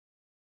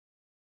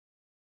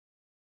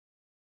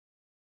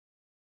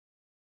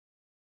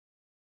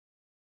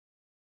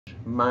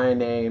My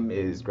name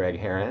is Greg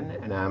Herren,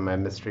 and I'm a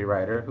mystery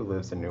writer who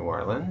lives in New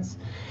Orleans.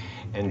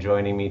 And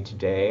joining me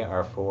today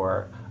are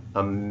four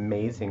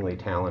amazingly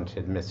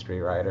talented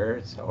mystery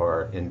writers,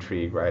 or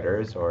intrigue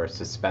writers, or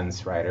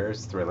suspense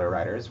writers, thriller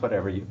writers,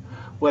 whatever,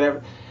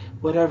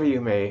 whatever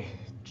you may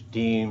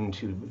deem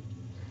to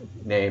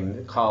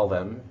call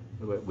them.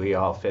 We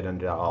all fit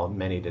into all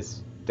many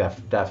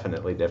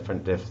definitely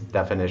different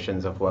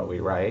definitions of what we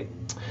write.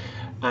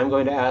 I'm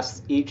going to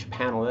ask each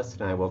panelist,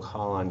 and I will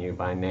call on you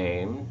by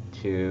name,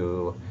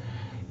 to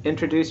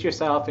introduce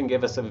yourself and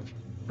give us a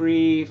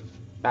brief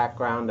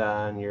background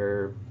on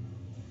your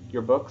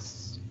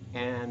books,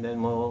 and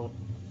then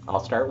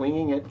I'll start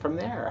winging it from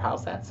there.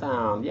 How's that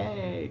sound?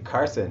 Yay!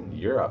 Carsen,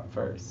 you're up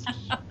first.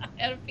 I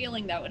had a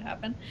feeling that would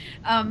happen.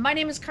 My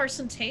name is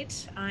Carsen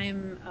Taite.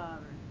 I'm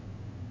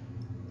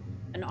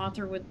an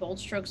author with Bold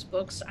Strokes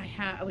Books.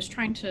 I was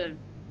trying to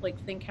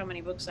think how many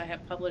books I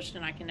have published,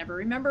 and I can never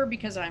remember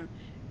because I'm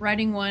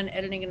writing one,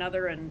 editing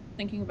another, and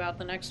thinking about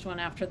the next one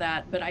after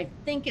that. But I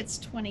think it's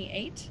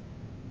 28.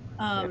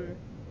 Yeah, Um,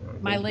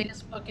 my thank you.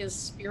 latest book is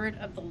Spirit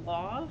of the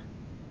Law.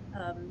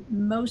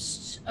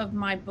 Most of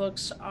my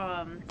books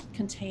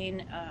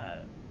contain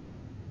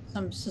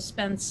some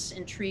suspense,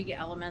 intrigue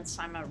elements.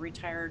 I'm a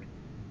retired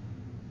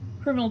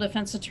criminal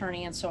defense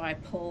attorney, and so I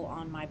pull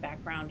on my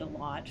background a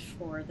lot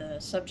for the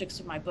subjects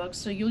of my books.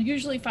 So you'll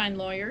usually find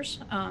lawyers,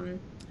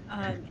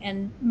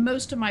 and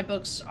most of my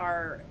books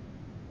are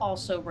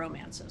also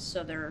romances.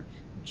 So they're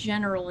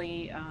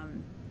generally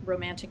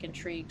romantic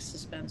intrigue,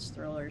 suspense,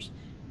 thrillers,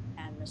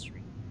 and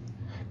mystery.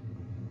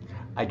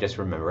 I just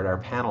remembered our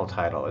panel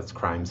title. It's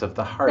Crimes of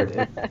the Heart.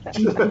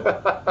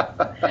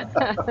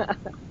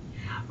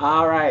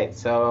 All right,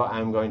 so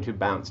I'm going to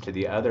bounce to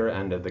the other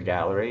end of the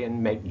gallery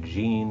and make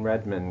Gene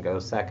Redman go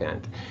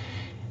second.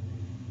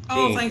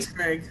 Oh, Gene, thanks,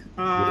 Greg.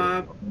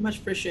 you're Much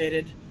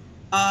appreciated.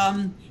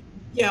 Um,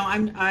 yeah,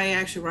 I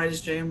actually write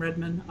as J.M.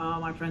 Redmond.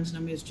 My friends know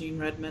me as Gene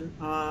Redmond.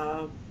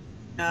 Uh,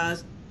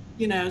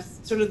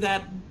 sort of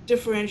that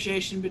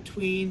differentiation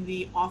between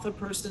the author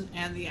person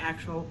and the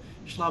actual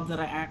schlub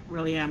that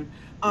really am.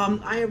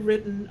 I have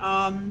written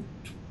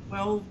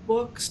 12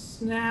 books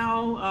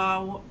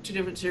now, two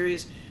different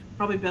series.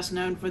 Probably best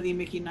known for the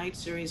Mickey Knight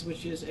series,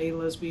 which is a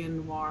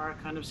lesbian noir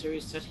kind of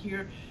series set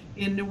here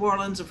in New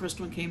Orleans. The first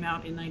one came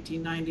out in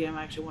 1990. I'm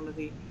actually one of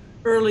the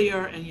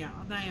earlier, and yeah,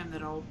 I am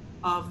that old,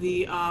 of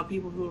the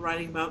people who are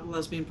writing about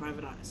lesbian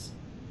private eyes.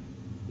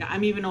 Yeah,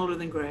 I'm even older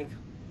than Greg.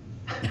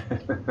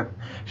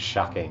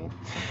 shocking.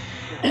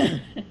 Yeah.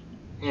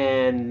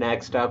 And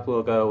next up,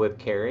 we'll go with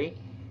Carrie.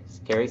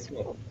 Carrie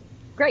Smith.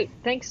 Great.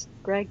 Thanks,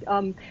 Greg.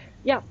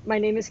 Yeah, my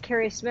name is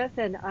Carrie Smith,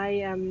 and I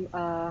am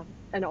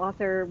an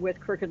author with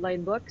Crooked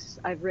Lane Books.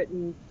 I've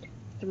written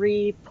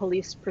 3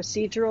 police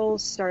procedurals,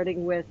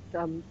 starting with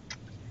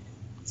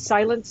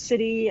Silent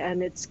City,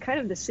 and it's kind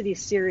of the city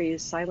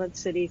series, Silent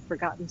City,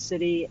 Forgotten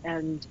City,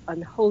 and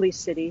Unholy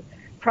City.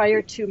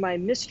 Prior to my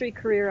mystery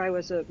career, I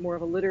was more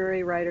of a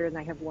literary writer, and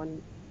I have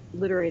one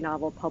literary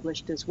novel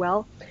published as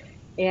well.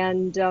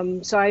 And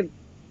so I'm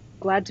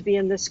glad to be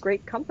in this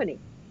great company.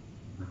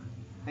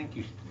 Thank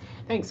you.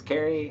 Thanks,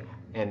 Carrie.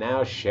 And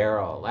now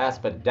Cheryl,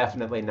 last but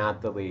definitely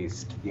not the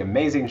least, the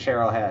amazing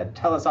Cheryl Head.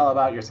 Tell us all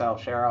about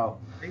yourself, Cheryl.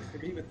 Nice to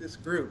be with this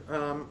group.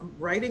 I'm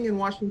writing in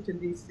Washington,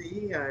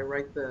 D.C. I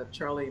write the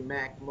Charlie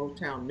Mack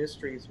Motown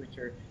Mysteries, which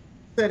are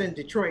set in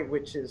Detroit,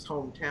 which is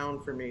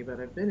hometown for me, but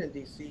I've been in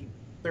D.C.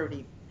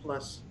 30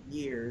 plus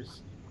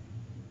years.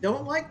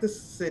 Don't like the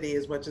city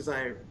as much as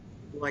I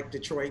like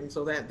Detroit, and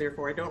so that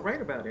therefore I don't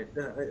write about it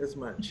as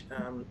much.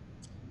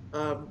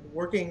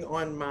 Working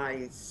on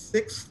my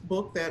 6th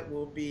book that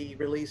will be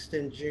released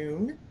in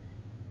June,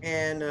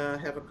 and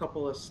have a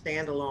couple of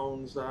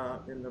standalones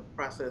in the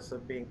process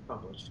of being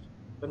published.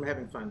 But I'm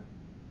having fun.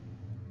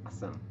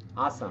 Awesome.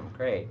 Awesome.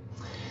 Great.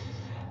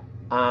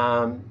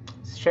 Um,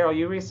 Cheryl,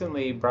 you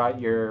recently brought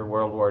your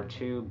World War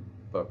II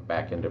book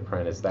back into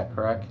print. Is that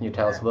correct? Can you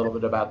tell us a little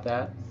bit about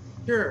that?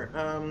 Sure.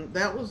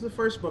 That was the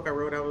first book I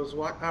wrote. I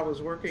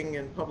was working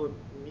in public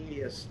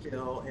media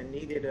still and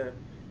needed a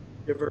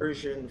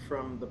diversion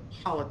from the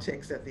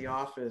politics at the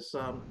office.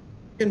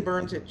 Ken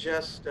Burns had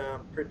just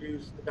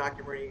produced the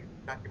documentary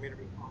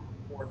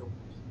for the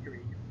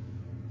series.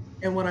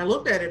 And when I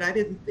looked at it, I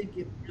didn't think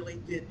it really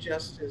did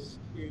justice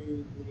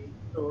to the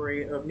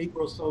story of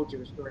Negro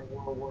soldiers during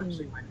World War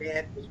II. My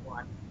dad was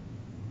one.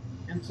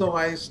 And so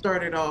I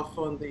started off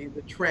on the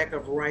track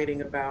of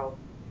writing about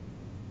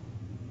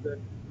the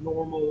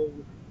normal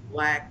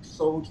Black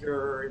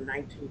soldier in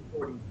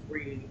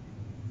 1943.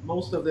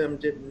 Most of them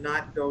did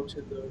not go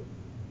to the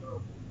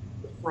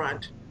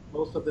front.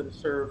 Most of them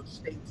served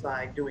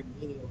stateside doing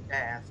menial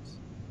tasks,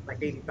 like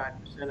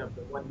 85% of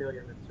the 1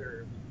 million that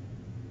served.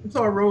 And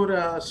so I wrote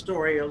a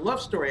story, a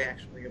love story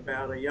actually,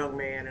 about a young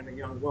man and a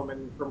young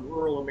woman from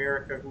rural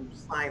America who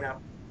sign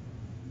up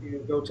to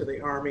go to the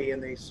army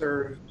and they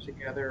serve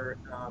together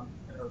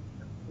at a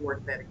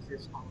fort that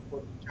exists called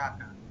Fort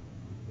Chaka,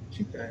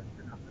 Chuka,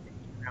 I think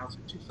it's pronounced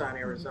in Tucson,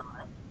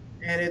 Arizona.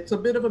 And it's a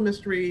bit of a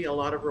mystery, a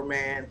lot of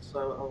romance, a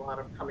lot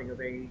of coming of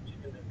age,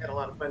 and I had a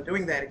lot of fun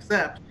doing that.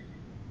 Except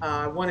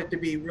I want it to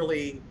be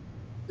really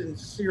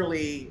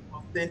sincerely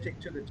authentic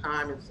to the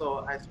time. And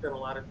so I spent a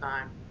lot of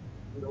time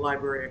in the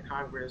Library of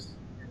Congress,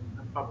 and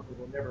I probably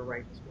will never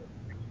write this book.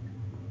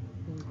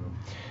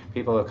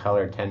 People of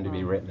color tend to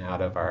be written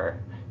out of our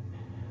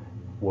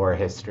war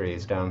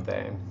histories, don't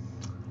they?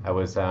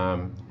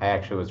 I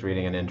actually was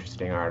reading an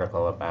interesting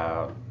article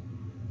about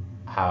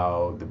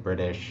how the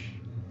British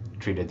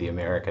treated the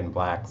American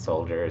black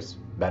soldiers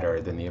better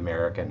than the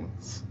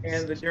Americans.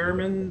 And the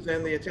Germans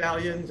and the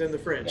Italians and the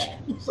French. Yeah.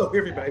 So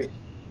everybody.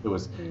 It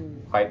was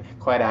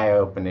quite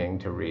eye-opening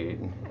to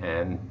read,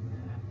 and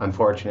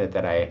unfortunate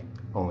that I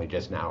only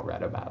just now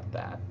read about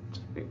that.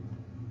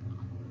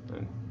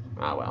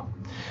 Well.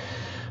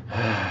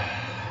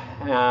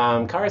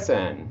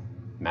 Carsen,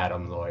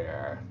 Madam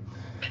Lawyer.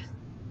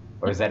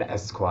 Or is that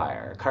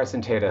Esquire?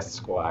 Carsen Taite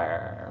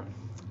Esquire.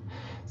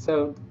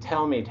 So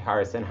tell me,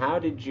 Carsen, how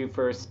did you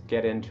first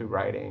get into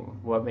writing?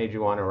 What made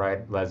you want to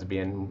write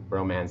lesbian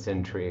romance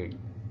intrigue?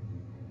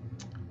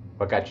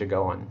 What got you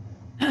going?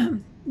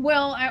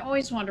 Well, I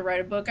always wanted to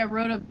write a book. I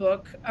wrote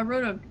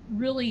a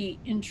really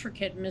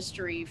intricate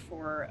mystery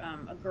for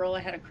a girl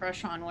I had a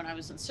crush on when I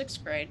was in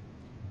 6th grade.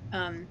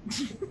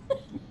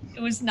 It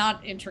was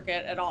not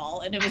intricate at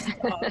all, and it was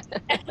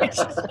I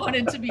just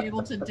wanted to be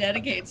able to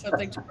dedicate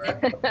something to her.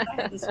 I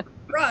had this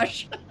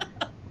crush.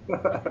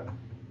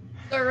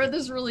 So I wrote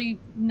this really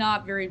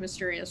not very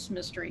mysterious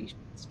mystery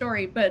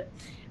story, but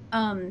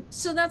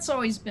so that's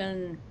always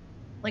been,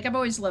 like, I've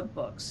always loved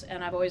books,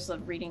 and I've always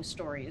loved reading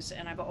stories,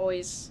 and I've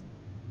always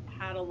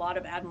had a lot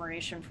of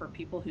admiration for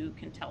people who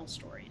can tell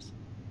stories.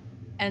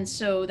 And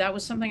so that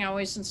was something I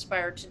always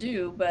inspired to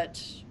do, but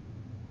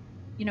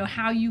you know,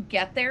 how you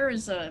get there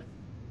is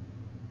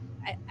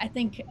I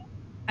think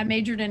I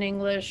majored in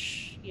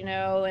English, you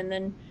know, and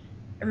then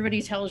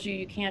everybody tells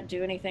you can't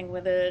do anything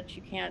with it.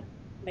 You can't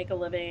make a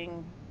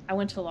living. I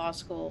went to law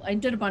school.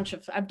 I've done a bunch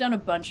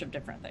of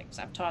different things.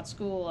 I've taught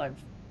school.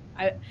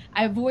 I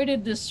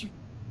avoided this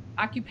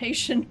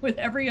occupation with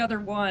every other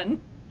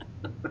one.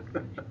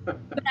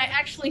 But I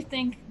actually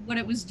think what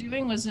it was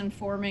doing was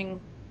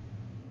informing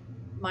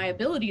my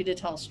ability to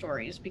tell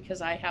stories,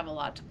 because I have a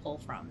lot to pull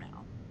from now.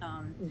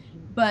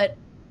 But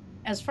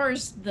as far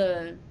as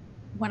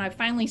when I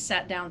finally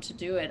sat down to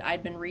do it,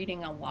 I'd been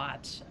reading a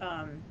lot.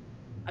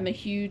 I'm a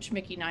huge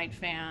Mickey Knight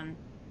fan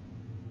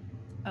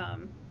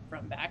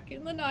from back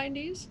in the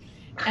 90s.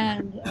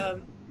 And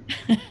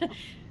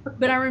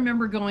but I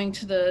remember going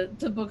to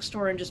the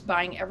bookstore and just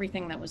buying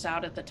everything that was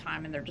out at the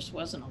time, and there just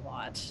wasn't a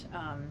lot,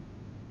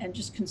 and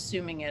just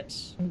consuming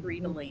it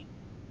greedily.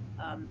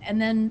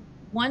 And then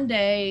one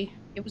day,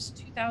 it was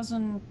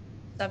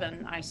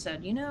 2007, I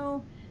said, you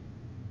know,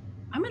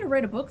 I'm going to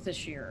write a book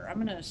this year. I'm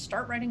going to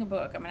start writing a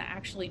book. I'm going to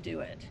actually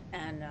do it.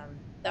 And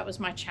that was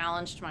my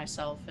challenge to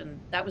myself. And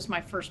that was my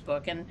first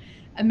book. And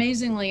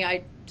amazingly,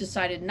 I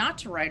decided not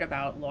to write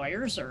about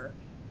lawyers or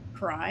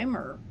crime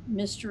or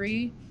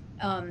mystery,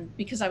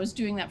 because I was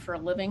doing that for a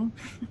living.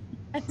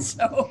 And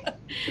so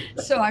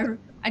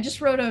I just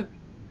wrote a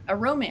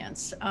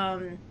romance.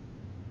 And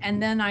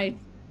then I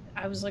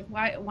was like,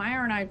 why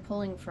aren't I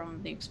pulling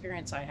from the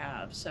experience I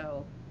have?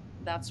 So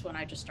that's when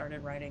I just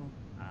started writing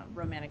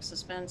romantic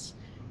suspense,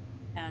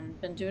 and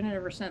been doing it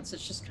ever since.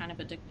 It's just kind of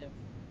addictive.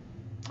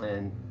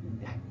 And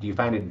do you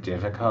find it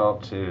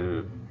difficult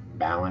to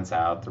balance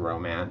out the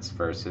romance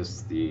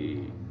versus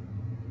the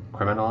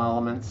criminal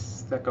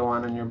elements that go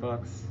on in your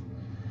books?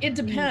 It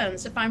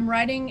depends. If I'm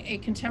writing a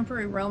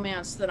contemporary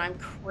romance that I'm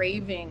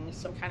craving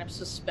some kind of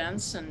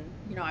suspense, and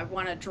you know, I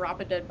want to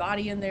drop a dead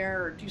body in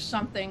there or do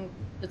something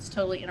that's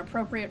totally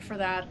inappropriate for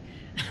that.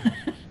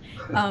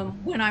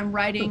 When I'm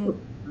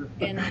writing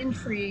an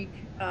intrigue,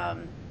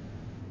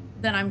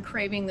 then I'm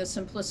craving the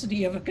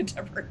simplicity of a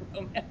contemporary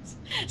romance.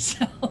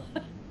 So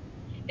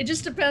it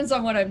just depends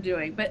on what I'm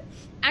doing. But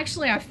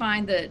actually, I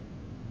find that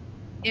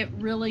it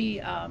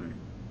really,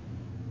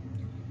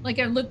 like,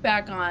 I look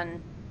back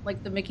on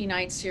like the Mickey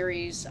Knight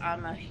series.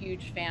 I'm a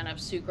huge fan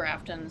of Sue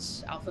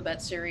Grafton's Alphabet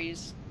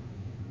series,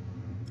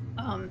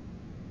 and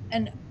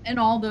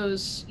all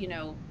those, you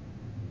know,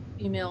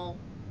 female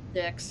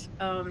dicks.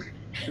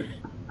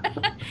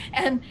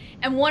 And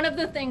one of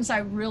the things I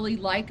really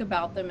like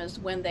about them is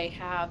when they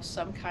have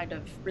some kind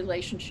of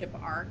relationship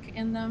arc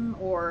in them,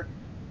 or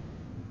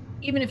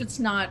even if it's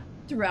not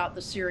throughout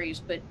the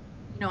series, but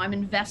you know, I'm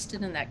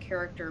invested in that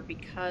character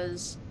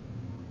because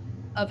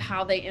of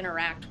how they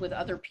interact with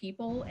other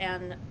people,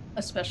 and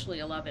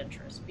especially a love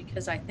interest,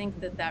 because I think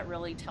that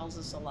really tells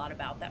us a lot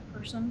about that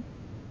person.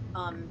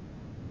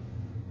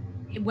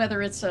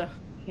 Whether it's a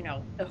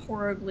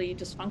horribly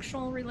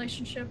dysfunctional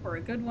relationship or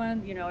a good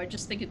one, you know, I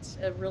just think it's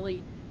a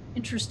really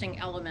interesting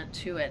element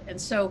to it. And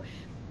so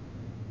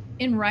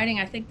in writing,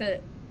 I think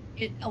that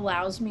it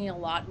allows me a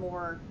lot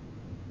more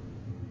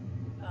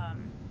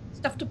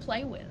stuff to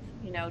play with,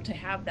 you know, to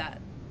have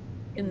that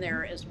in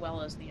there as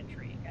well as the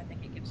intrigue. I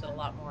think it gives it a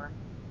lot more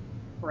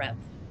breadth.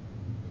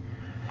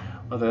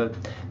 Well,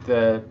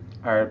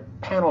 our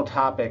panel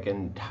topic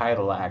and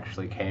title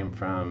actually came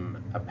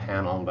from a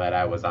panel that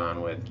I was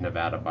on with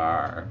Nevada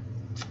Barr.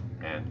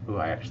 and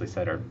I actually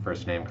said her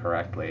first name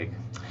correctly.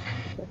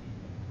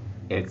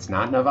 It's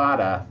not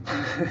Nevada,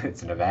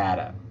 it's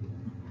Nevada.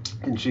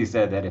 And she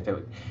said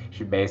that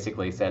she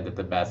basically said that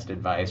the best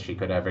advice she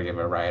could ever give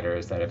a writer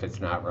is that if it's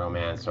not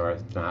romance or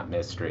it's not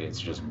mystery, it's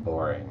just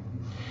boring.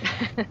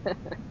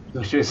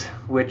 which is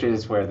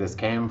where this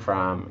came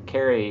from.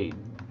 Carrie,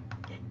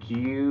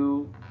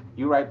 you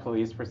write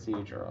police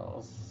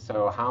procedurals.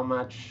 So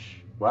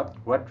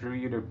what drew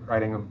you to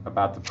writing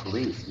about the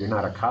police? You're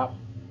not a cop,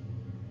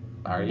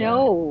 are you?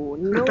 No,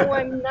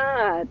 I'm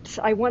not.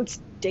 I once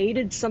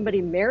dated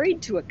somebody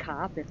married to a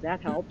cop, if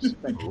that helps.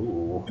 But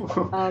Ooh.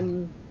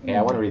 Yeah,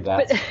 I want to read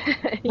that.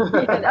 But,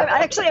 yeah,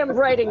 actually, I'm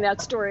writing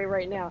that story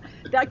right now.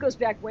 That goes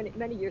back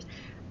many years.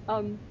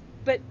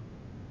 But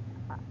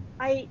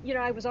I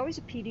was always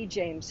a P.D.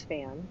 James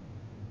fan,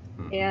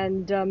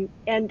 and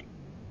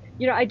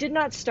I did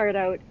not start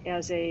out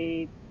as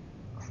a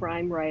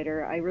crime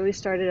writer. I really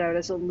started out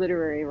as a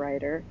literary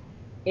writer,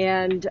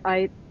 and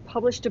I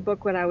published a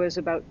book when I was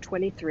about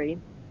 23,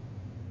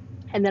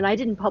 and then I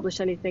didn't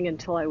publish anything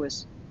until I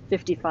was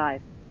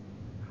 55.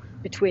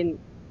 Between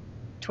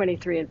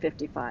 23 and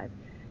 55,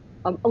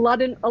 a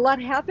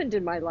lot happened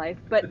in my life.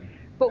 But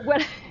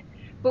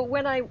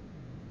when I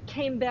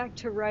came back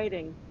to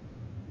writing,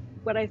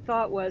 what I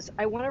thought was,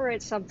 I want to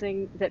write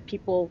something that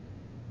people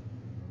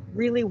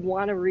really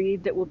want to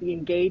read, that will be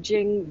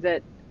engaging,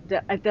 that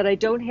I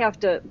don't have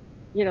to,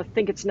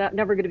 think it's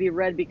never going to be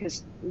read,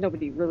 because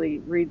nobody really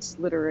reads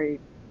literary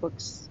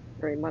books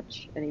very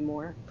much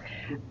anymore.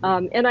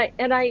 And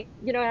I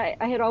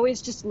had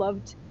always just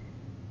loved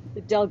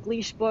the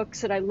Dalgleish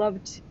books, and I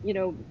loved,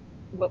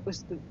 what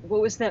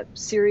was that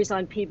series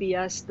on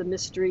PBS, the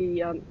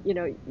mystery,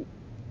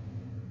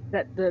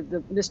 that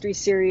the mystery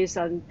series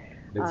on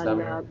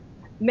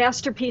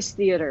Masterpiece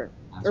Theater,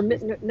 or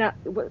mystery.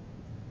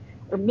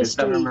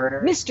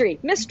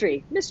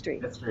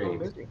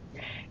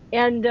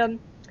 And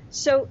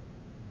so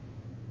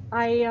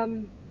I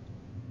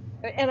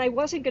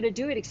wasn't going to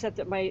do it, except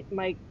that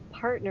my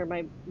partner,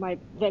 my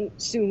then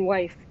soon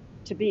wife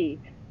to be,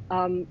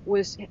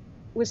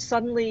 was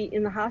suddenly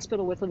in the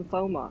hospital with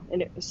lymphoma,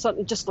 and it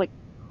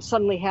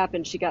suddenly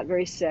happened. She got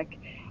very sick,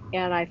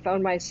 and I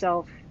found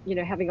myself,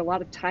 having a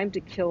lot of time to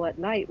kill at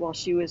night while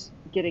she was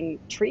getting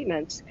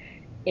treatments.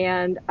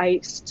 And I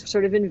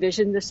sort of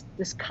envisioned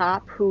this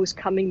cop who was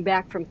coming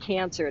back from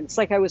cancer. And it's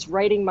like I was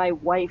writing my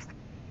wife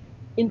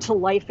into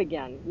life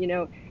again,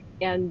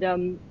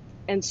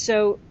 and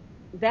so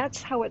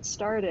that's how it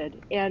started.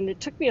 And it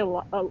took me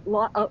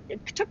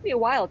it took me a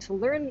while to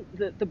learn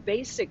the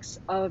basics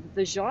of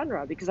the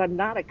genre, because I'm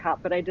not a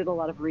cop, but I did a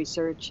lot of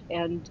research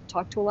and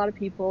talked to a lot of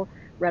people,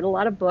 read a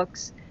lot of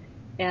books,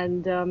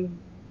 and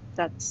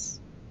that's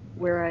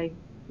where I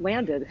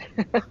landed.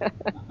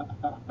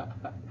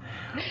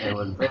 And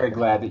was very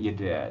glad that you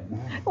did.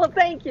 Well,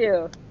 thank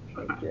you.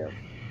 Thank you.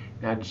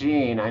 Now,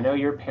 Jean, I know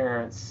your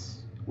parents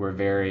were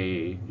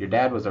your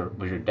dad was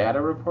your dad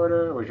a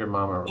reporter, or was your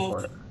mom a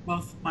reporter?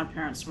 Both my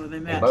parents were. They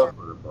met. They both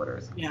were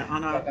reporters. Yeah,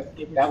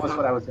 that was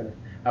what I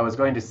was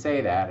going to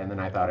say that, and then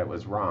I thought it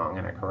was wrong,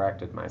 and I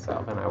corrected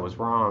myself, and I was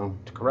wrong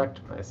to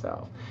correct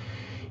myself.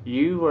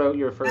 You wrote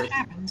your first. That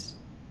happens.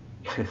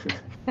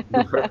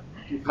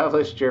 You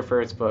published your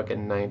first book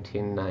in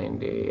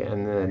 1990,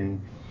 and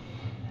then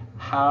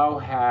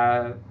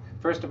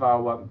first of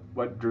all,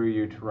 what drew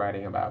you to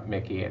writing about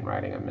Mickey and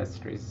writing a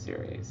mystery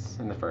series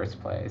in the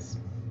first place?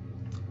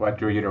 What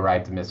drew you to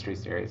write the mystery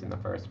series in the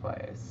first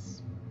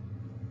place?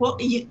 Well,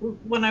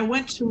 when I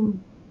went to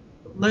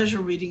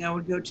leisure reading, I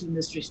would go to the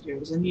mystery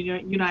series, and you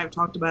and I have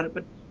talked about it.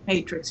 But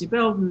hey, Trixie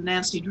Belden,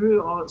 Nancy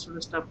Drew, all that sort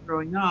of stuff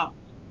growing up,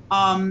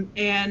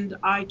 and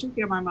I took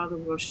care of my mother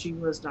while she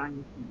was dying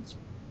of cancer.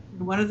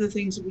 And one of the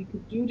things that we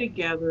could do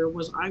together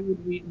was I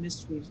would read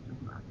mysteries to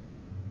her.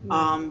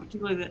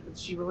 Particularly that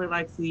she really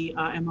liked the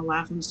Emma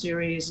Lapham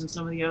series and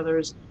some of the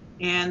others,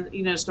 and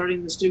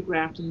starting the Stu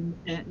Grafton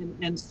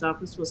and stuff.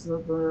 This was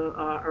the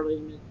early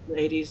mid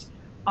 80s,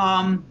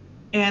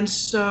 and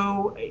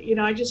so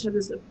I just had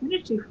this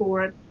affinity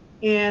for it.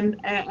 And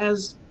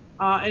and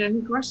I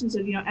think Carsen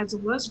said, as a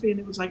lesbian,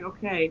 it was like,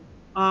 okay,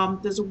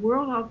 there's a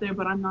world out there,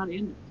 but I'm not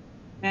in it,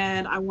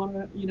 and I want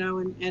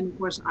to, and of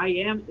course I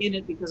am in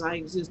it because I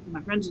exist and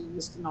my friends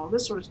exist and all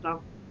this sort of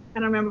stuff.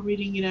 And I remember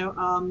reading,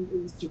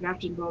 the Stu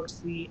Grafton books,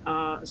 the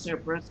Sarah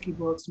Paretsky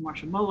books,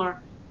 Marcia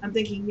Muller. I'm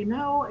thinking,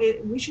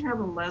 we should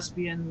have a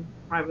lesbian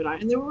private eye.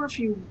 And there were a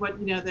few,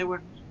 but they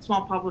were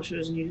small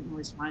publishers, and you didn't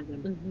always find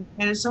them. Mm-hmm.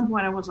 And at some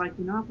point, I was like,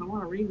 if I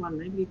want to read one,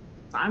 maybe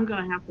I'm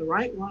going to have to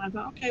write one. I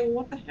thought, okay, well,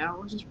 what the hell?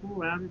 Let's just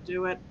fool around and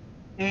do it.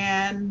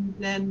 And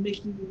then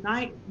Mickey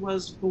Knight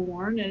was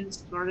born, and it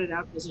started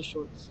out as a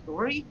short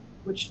story,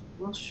 which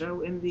will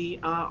show in the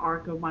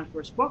arc of my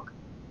first book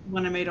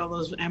when I made all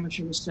those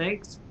amateur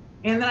mistakes.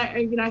 And then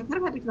I kind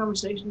of had the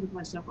conversation with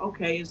myself,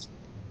 okay,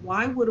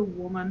 why would a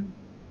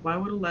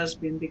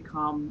lesbian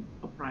become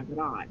a private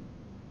eye?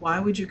 Why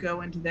would you go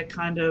into that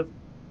kind of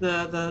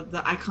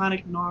the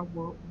iconic noir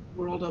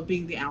world of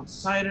being the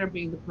outsider,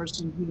 being the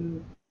person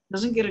who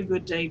doesn't get a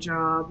good day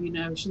job?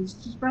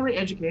 She's probably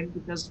educated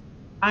because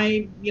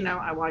I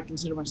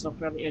consider myself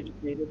fairly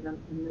educated, of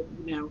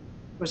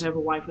course I have a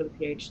wife with a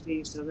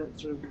PhD, so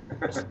that's sort of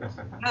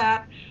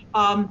that.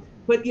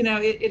 But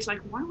it's like,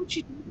 why would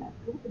she do that?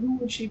 Who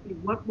would she be?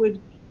 What would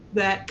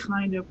that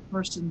kind of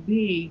person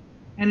be?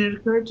 And it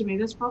occurred to me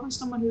that's probably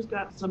someone who's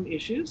got some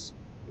issues,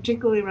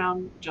 particularly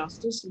around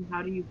justice and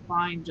how do you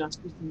find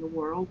justice in the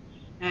world,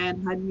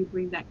 and how do you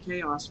bring that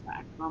chaos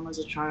back? As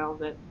a child,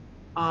 that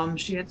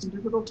she had some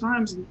difficult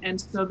times,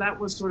 and so that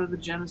was sort of the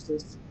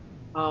genesis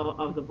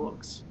of the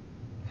books.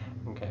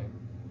 Okay,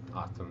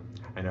 awesome.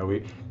 I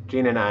know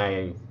Jean and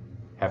I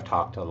have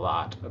talked a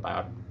lot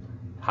about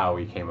how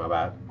we came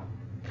about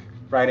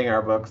writing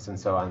our books and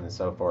so on and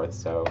so forth.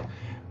 So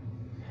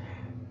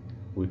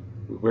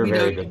we're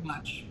very good. Too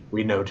much.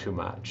 We know too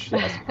much.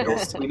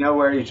 Yes, we know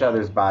where each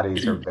other's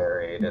bodies are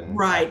buried, and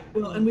right.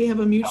 Well, and we have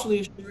a mutually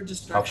assured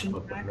destruction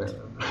pact.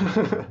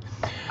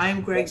 I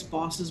am Greg's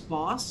boss's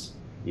boss.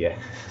 Yeah.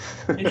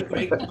 And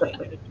Greg is my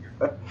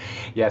editor.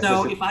 Yes.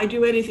 So if I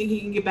do anything,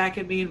 he can get back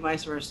at me, and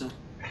vice versa.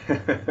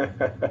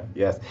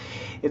 Yes,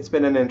 it's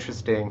been an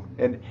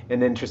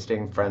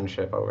interesting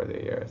friendship over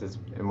the years,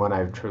 and one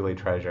I truly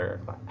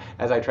treasure,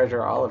 as I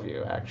treasure all of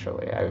you.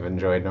 Actually, I've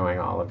enjoyed knowing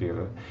all of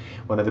you.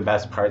 One of the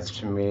best parts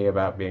to me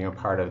about being a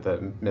part of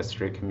the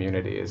mystery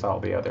community is all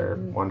the other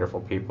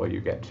wonderful people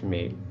you get to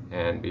meet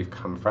and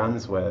become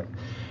friends with.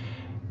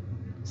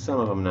 Some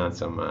of them not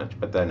so much,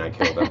 but then I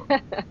kill them.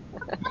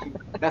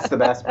 That's the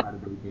best part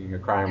of being a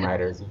crime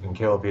writer, is you can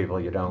kill people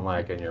you don't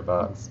like in your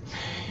books.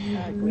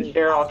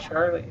 Cheryl,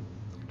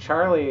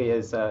 Charlie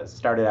is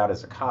started out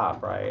as a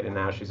cop, right? And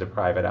now she's a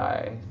private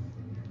eye.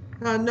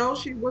 No,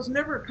 she was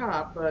never a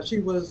cop. She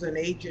was an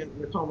agent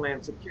with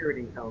Homeland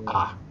Security.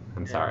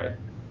 I'm sorry.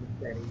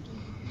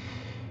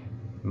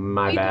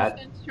 My bad.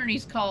 Defense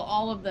attorneys call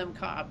all of them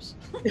cops.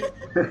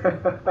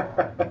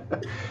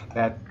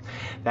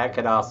 That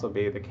could also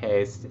be the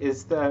case.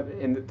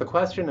 The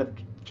question of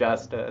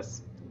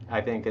justice, I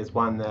think, is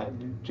one that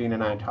Jean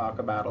and I talk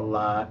about a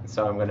lot,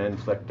 so I'm going to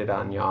inflict it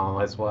on y'all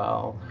as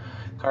well.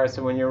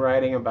 Carsen, when you're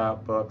writing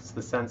about books,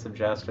 the sense of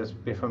justice,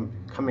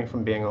 coming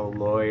from being a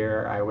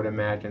lawyer, I would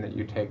imagine that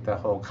you take the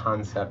whole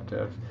concept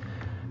of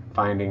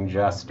finding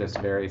justice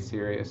very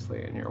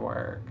seriously in your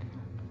work.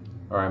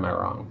 Or am I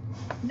wrong?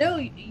 No,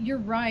 you're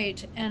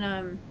right.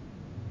 And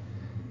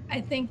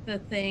I think the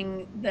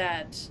thing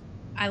that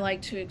I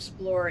like to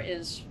explore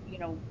is,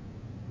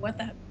 what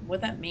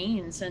that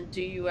means, and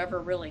do you ever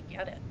really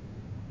get it?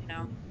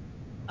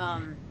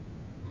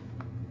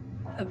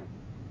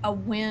 A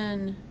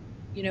win,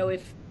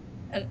 if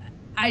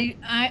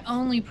I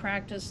only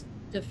practice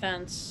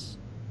defense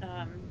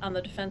on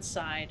the defense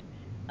side,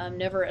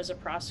 never as a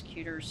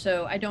prosecutor,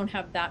 so I don't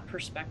have that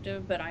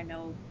perspective, but I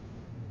know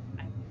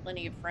I have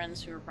plenty of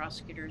friends who are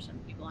prosecutors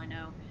and people I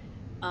know.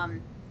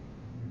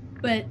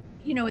 But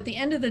at the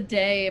end of the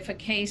day, if a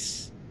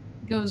case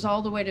goes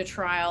all the way to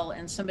trial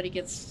and somebody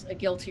gets a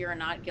guilty or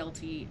not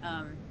guilty,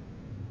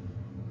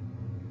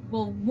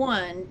 well,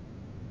 one,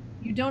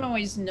 you don't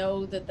always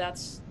know that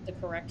that's the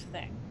correct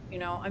thing. You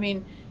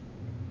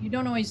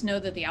don't always know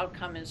that the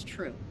outcome is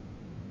true,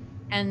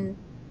 and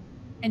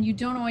you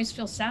don't always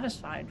feel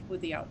satisfied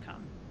with the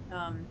outcome.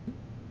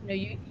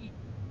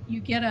 You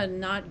get a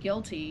not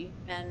guilty,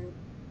 and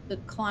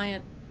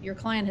your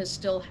client has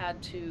still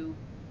had to,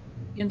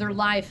 their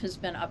life has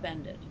been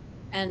upended,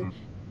 and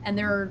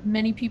there are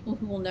many people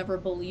who will never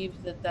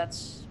believe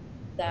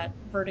that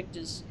verdict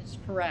is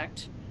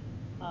correct.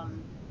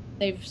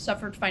 They've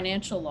suffered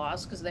financial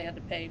loss because they had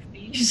to pay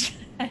fees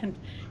and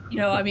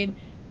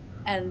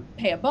and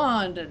pay a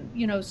bond,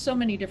 and so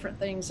many different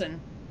things, and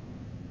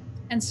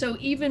so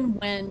even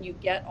when you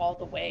get all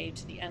the way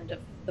to the end of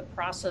the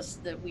process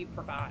that we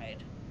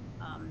provide,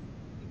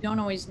 you don't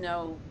always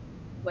know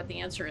what the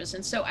answer is.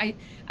 And so I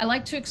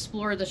like to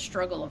explore the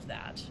struggle of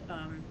that,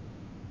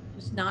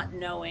 just not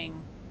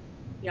knowing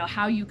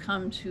how you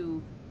come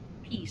to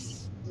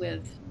peace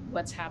with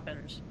what's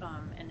happened,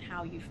 and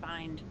how you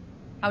find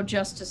how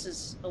justice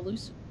is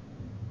elusive.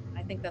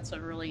 I think that's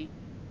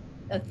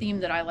a theme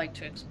that I like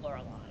to explore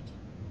a lot.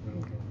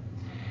 Okay.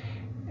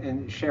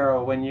 And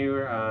Cheryl, when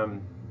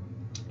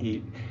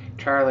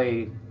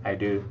Charlie, I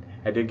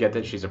did get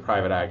that she's a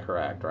private eye,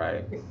 correct,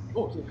 right?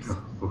 Oh,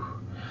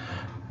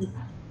 yes.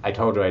 I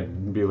told you I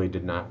really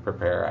did not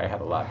prepare. I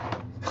had a lot.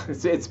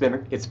 It's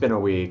been a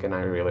week, and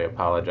I really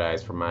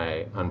apologize for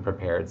my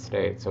unprepared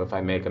state. So if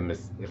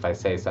I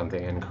say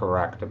something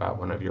incorrect about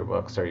one of your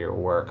books or your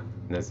work,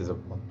 and this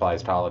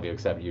applies to all of you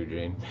except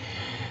Eugene,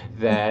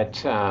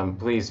 that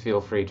please feel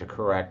free to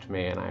correct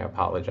me, and I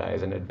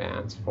apologize in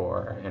advance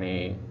for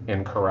any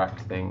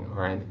incorrect thing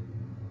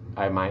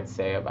I might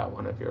say about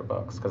one of your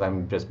books, because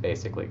I'm just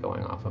basically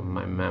going off of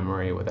my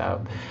memory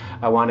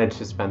I wanted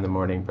to spend the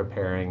morning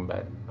preparing,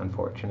 but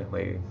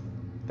unfortunately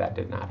that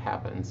did not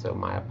happen, so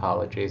my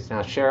apologies.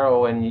 Now,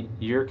 Cheryl, when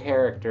your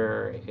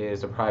character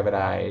is a private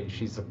eye,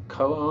 she's a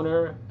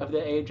co-owner of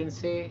the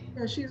agency?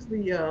 Yeah, she's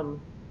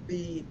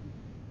the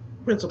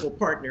principal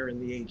partner in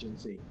the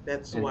agency.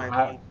 That's why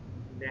I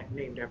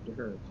named after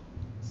her.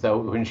 So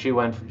when she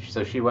went,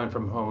 she went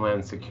from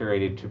Homeland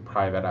Security to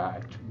private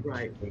eye,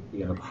 Right. to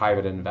being a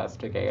private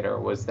investigator.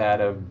 Was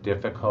that a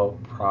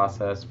difficult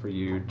process for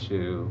you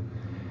to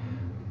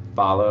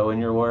follow in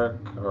your work,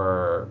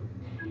 or?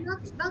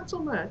 Not so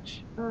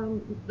much,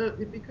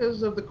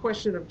 because of the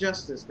question of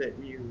justice that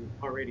you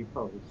already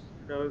posed.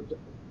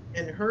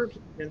 In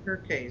her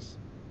case,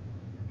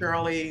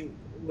 Charlie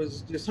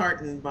was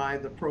disheartened by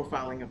the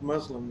profiling of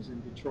Muslims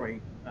in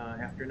Detroit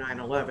after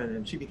 9/11,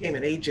 and she became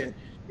an agent.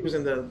 She was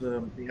in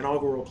the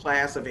inaugural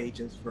class of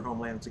agents for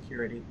Homeland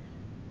Security.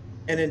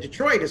 And in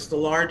Detroit, it's the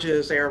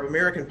largest Arab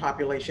American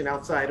population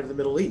outside of the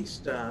Middle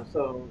East.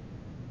 So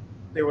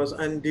there was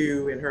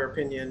undue, in her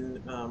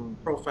opinion,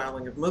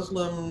 profiling of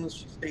Muslims.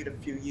 She stayed a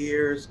few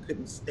years,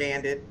 couldn't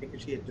stand it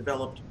because she had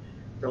developed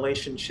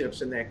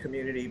relationships in that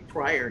community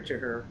prior to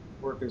her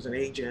work as an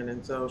agent.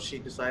 And so she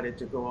decided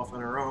to go off on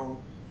her own.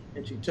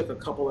 And she took a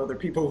couple other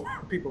people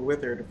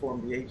with her to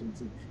form the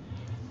agency.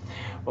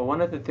 Well,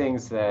 one of the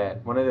things,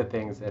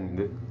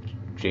 and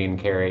Jane,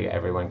 Carrie,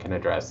 everyone can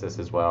address this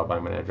as well, but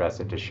I'm going to address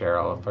it to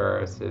Cheryl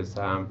first, is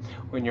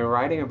when you're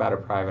writing about a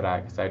private eye,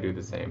 because I do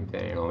the same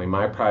thing, only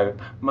my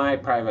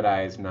private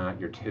eye is not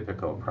your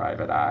typical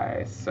private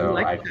eye, so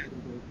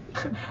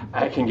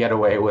I can get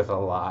away with a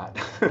lot.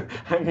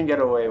 I can get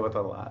away with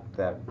a lot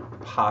that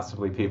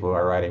possibly people who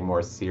are writing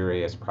more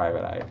serious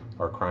private eye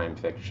or crime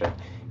fiction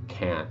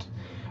can't.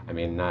 I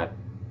mean,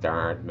 there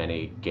aren't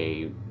many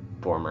gay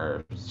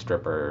former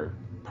stripper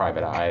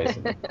private eyes.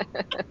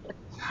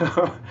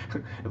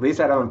 At least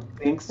I don't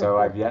think so.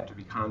 I've yet to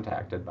be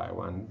contacted by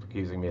one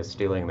accusing me of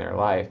stealing their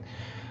life.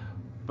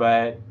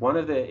 But one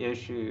of the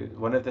issues,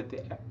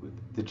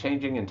 the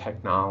changing in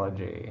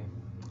technology,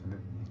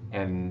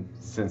 and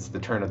since the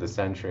turn of the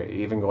century,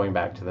 even going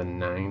back to the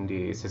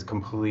 90s, has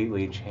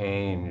completely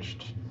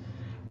changed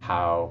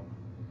how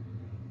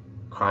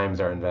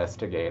crimes are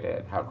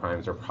investigated, how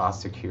crimes are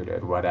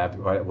prosecuted, what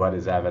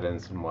is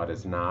evidence and what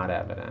is not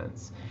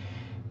evidence.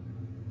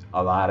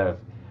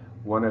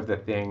 One of the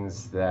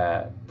things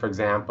that, for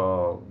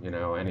example,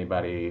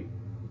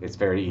 it's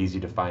very easy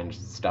to find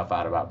stuff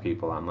out about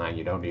people online.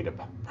 You don't need a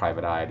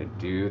private eye to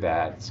do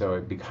that. So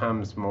it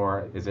becomes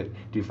more, do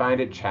you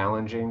find it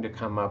challenging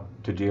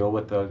to deal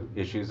with the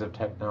issues of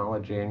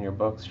technology in your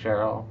books,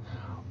 Cheryl?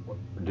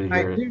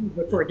 I do,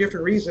 but for a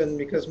different reason,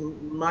 because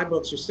my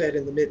books are set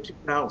in the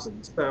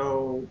mid-2000s,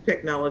 so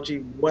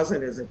technology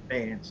wasn't as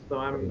advanced. So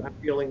I'm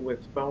dealing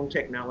with phone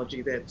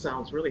technology that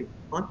sounds really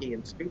funky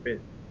and stupid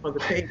on the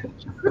page.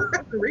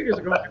 The readers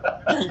are going,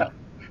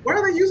 why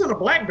are they using a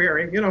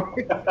BlackBerry?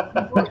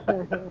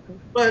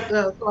 But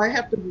so I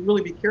have to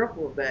really be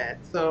careful of that.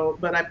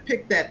 But I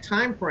picked that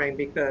time frame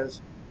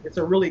because it's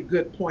a really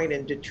good point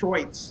in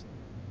Detroit's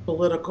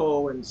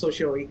political and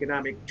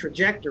socioeconomic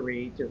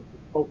trajectory to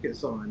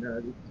focus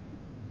on.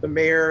 The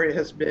mayor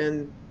has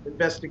been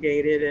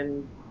investigated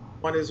and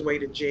on his way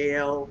to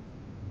jail.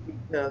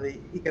 The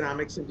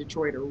economics in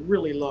Detroit are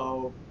really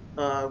low.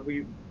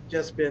 We've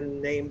just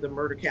been named the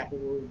murder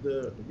capital of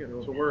the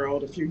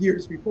world a few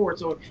years before.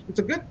 So it's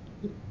a good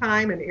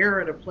time and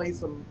era to play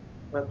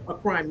a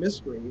crime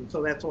mystery. And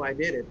so that's why I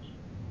did it.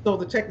 So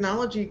the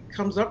technology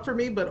comes up for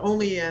me, but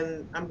only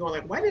I'm going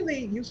like, why didn't they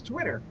use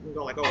Twitter? I'm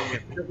going like, oh yeah,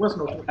 there was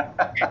no Twitter.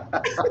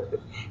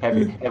 Have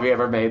you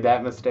ever made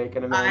that mistake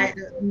in a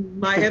minute?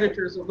 My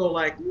editors will go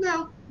like,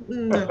 no.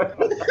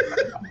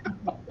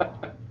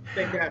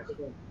 Thank God for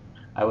that.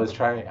 I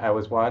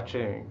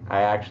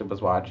actually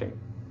was watching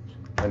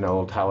an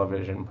old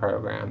television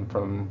program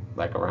from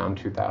like around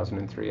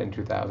 2003 and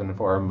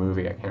 2004, a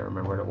movie, I can't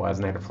remember what it was,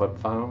 and they had a flip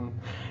phone.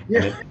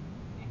 Yeah.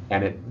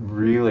 And it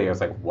really, I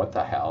was like, what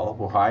the hell?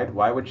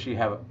 Why would she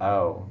have,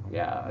 oh,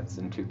 yeah, it's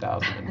in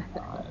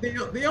 2005.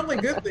 The only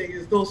good thing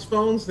is those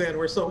phones then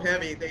were so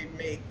heavy, they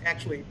made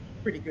actually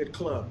pretty good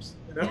clubs,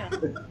 Yeah.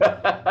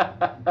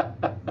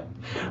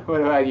 What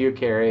about you,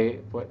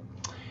 Carrie?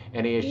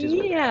 Any issues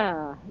with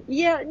that?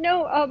 Yeah,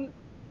 no,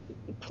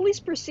 police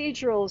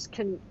procedurals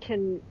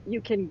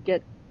you can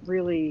get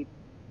really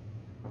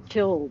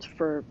killed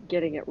for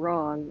getting it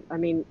wrong. I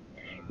mean,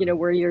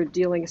 where you're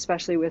dealing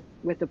especially with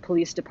the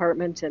police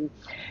department, and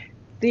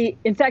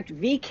in fact,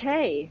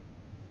 VK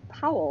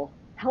Powell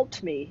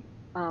helped me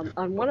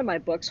on one of my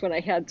books when I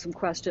had some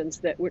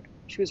questions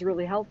she was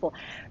really helpful.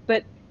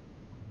 But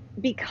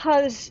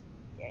because,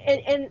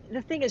 and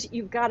the thing is,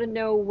 you've got to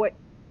know what,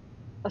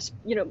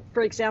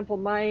 for example,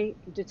 my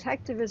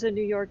detective is a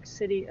New York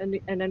City, an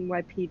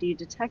NYPD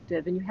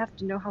detective, and you have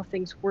to know how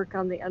things work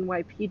on the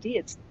NYPD.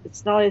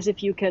 It's not as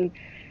if you can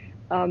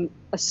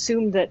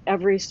assume that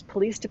every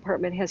police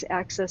department has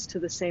access to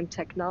the same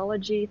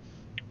technology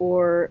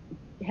or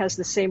has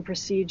the same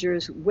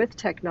procedures with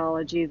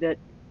technology that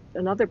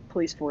another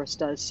police force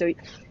does. So,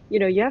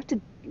 you have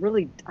to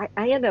really,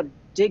 I end up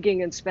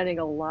digging and spending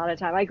a lot of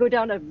time. I go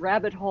down a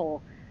rabbit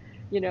hole,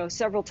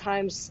 several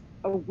times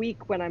a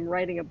week when I'm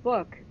writing a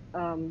book,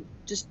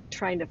 just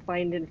trying to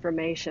find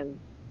information.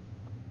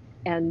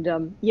 And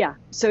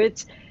so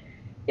it's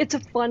a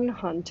fun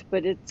hunt,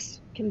 but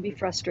can be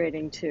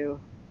frustrating too.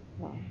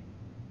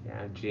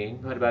 Yeah,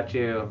 Jean, what about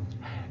you?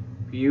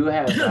 You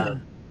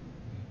have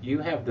you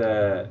have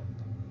the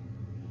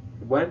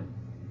what?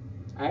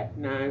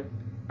 No,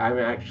 I'm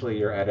actually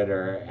your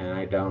editor, and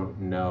I don't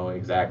know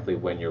exactly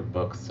when your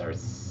books are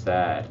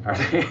set. Are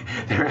they?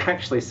 They're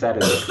actually set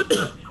in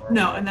the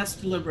No, and that's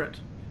deliberate.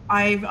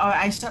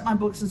 I set my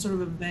books in sort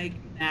of a vague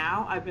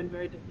now. I've been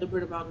very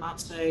deliberate about not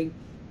saying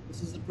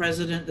this is the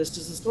president, this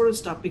is the sort of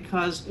stuff,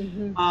 because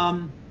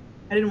I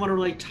didn't want to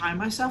really tie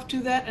myself to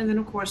that. And then,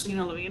 of course,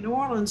 living in New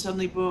Orleans,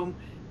 suddenly, boom,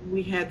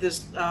 we had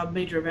this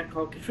major event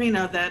called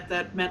Katrina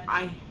that meant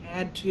I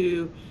had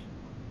to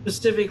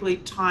specifically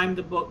time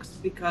the books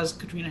because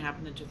Katrina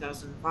happened in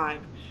 2005.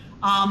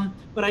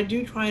 But I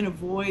do try and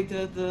avoid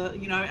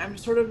I'm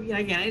sort of,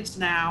 again, it's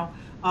now.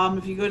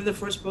 If you go to the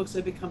first books,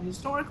 they become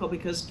historical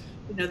because,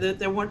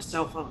 there weren't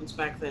cell phones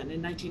back then.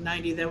 In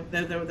 1990,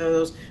 there were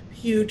those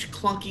huge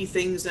clunky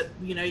things that,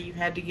 you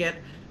had to get,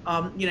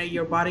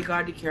 your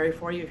bodyguard to carry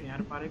for you if you had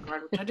a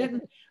bodyguard, which I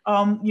didn't,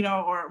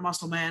 or a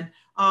muscle man.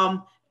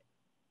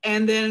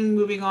 And then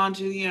moving on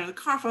to the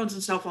car phones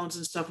and cell phones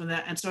and stuff and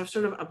that, and so I've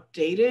sort of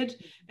updated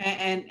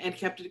and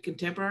kept it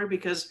contemporary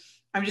because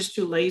I'm just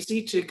too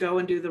lazy to go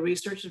and do the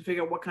research and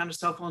figure out what kind of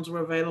cell phones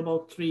were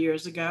available 3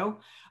 years ago.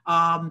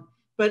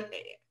 But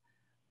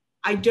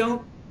I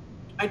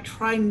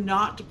try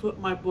not to put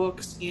my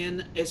books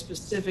in a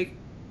specific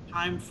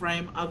time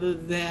frame other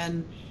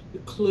than the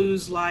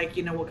clues like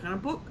what kind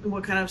of book,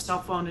 what kind of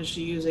cell phone is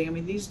she using. I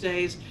mean, these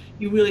days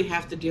you really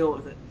have to deal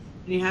with it,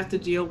 and you have to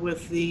deal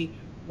with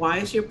why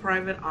is your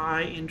private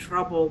eye in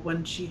trouble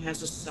when she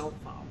has a cell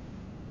phone?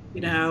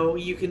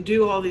 You can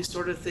do all these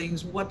sort of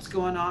things, what's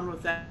going on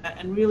with that,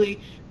 and really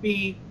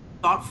be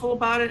thoughtful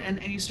about it.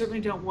 And you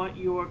certainly don't want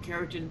your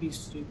character to be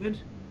stupid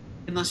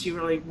unless you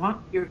really want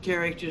your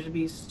character to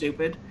be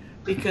stupid,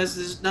 because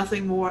there's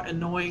nothing more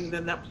annoying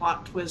than that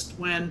plot twist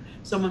when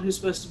someone who's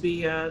supposed to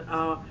be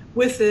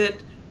with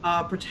it,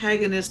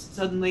 protagonist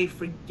suddenly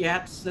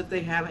forgets that they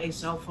have a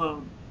cell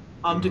phone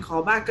to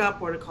call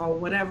backup or to call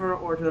whatever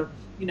or to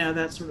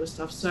that sort of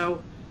stuff.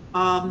 So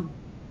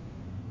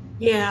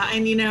yeah,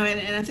 and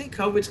and I think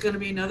COVID's going to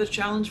be another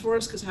challenge for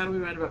us because how do we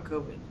write about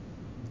COVID?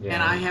 Yeah.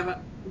 And I haven't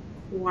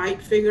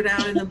quite figured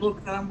out in the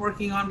book that I'm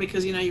working on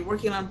because you're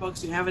working on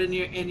books, you have it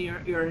in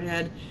your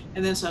head,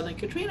 and then suddenly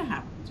Katrina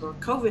happens or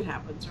COVID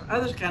happens or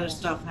other kind of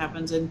stuff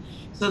happens, and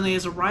suddenly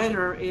as a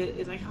writer,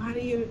 it's like how do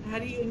you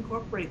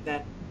incorporate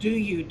that? Do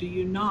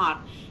you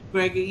not?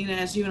 Greg,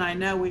 as you and I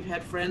know, we've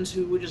had friends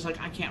who were just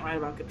like, I can't write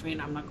about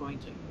Katrina, I'm not going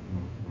to.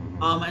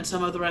 And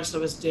some of the rest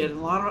of us did.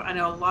 And I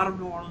know a lot of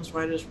New Orleans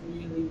writers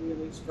really,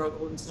 really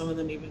struggled, and some of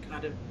them even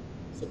kind of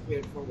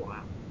disappeared for a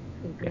while.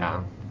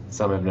 Yeah,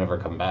 some have never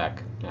come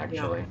back,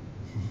 actually.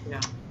 Yeah.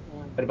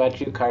 What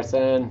about you,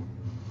 Carsen?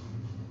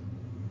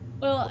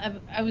 Well,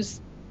 I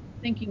was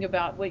thinking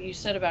about what you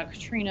said about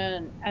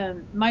Katrina,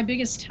 and my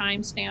biggest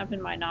timestamp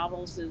in my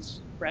novels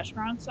is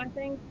restaurants, I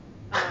think.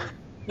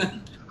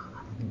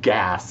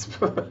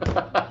 Gasp.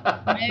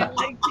 I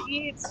like to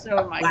eat,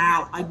 so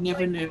wow, I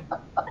never knew.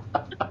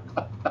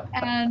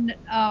 And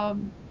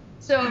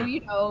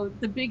so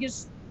the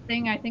biggest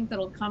thing I think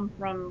that'll come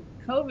from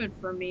COVID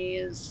for me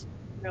is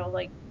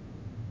like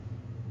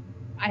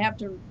I have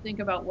to think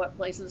about what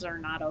places are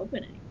not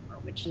opening or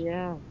which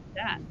that.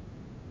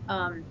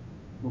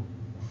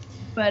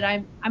 But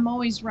I'm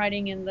always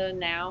writing in the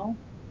now,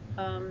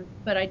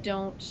 but I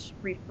don't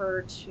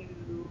refer to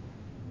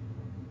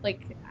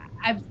like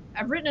I've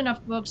written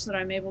enough books that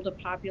I'm able to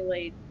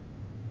populate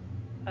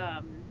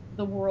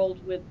the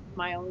world with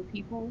my own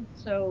people.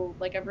 So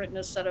like I've written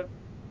a set of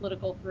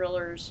political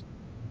thrillers,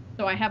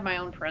 so I have my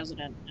own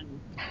president and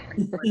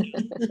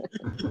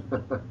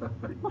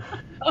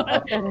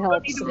that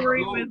helps. Need to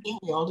worry with.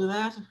 We all do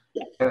that.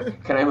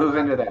 Can I move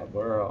into that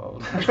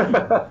world?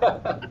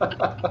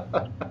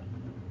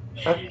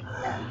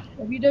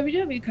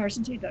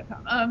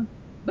 www.carsentate.com.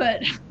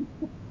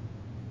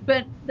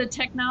 But the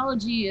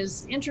technology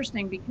is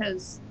interesting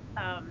because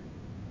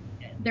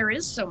there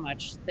is so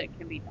much that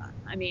can be done.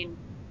 I mean,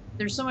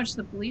 there's so much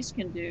the police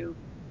can do,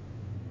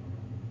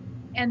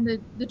 and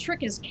the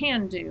trick is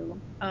can do.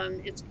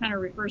 It's kind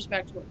of refers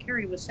back to what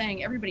Carrie was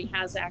saying. Everybody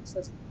has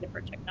access to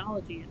different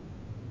technology,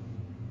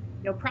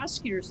 and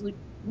prosecutors.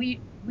 We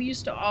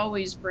used to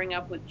always bring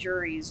up with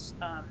juries,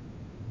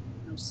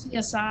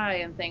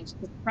 CSI and things,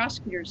 because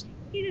prosecutors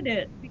hated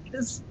it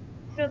because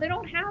they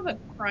don't have a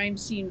crime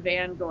scene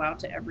van go out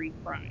to every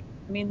crime.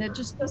 I mean, that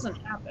just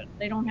doesn't happen.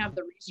 They don't have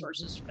the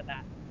resources for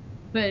that.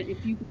 But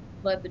if you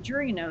let the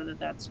jury know that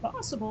that's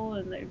possible,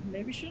 and they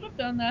maybe should have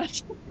done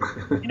that,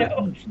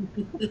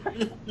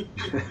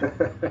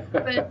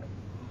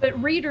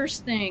 but readers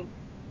think,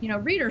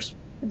 readers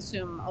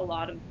consume a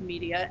lot of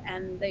media,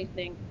 and they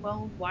think,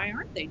 well, why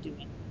aren't they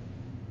doing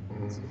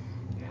it?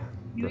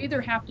 You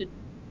either have to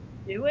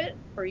do it,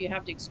 or you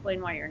have to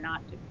explain why you're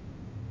not doing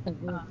it.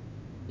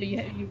 So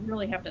you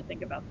really have to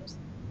think about this.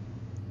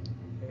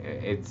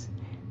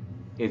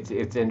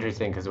 It's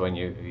interesting because when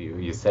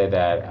you say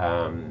that,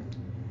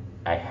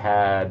 I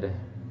had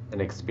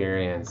an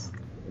experience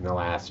in the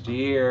last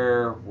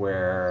year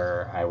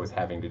where I was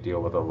having to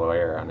deal with a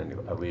lawyer on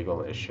a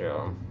legal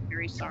issue.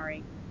 Very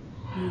sorry.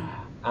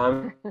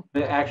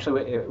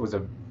 Actually,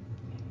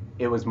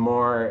 it was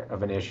more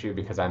of an issue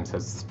because I'm so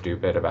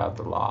stupid about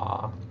the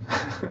law.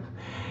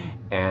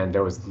 And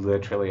there was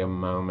literally a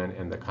moment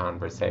in the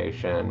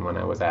conversation when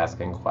I was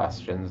asking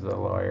questions of the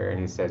lawyer, and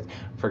he said,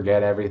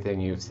 "Forget everything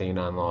you've seen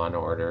on Law and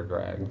Order,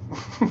 Greg."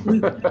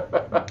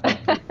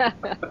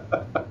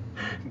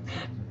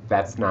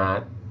 That's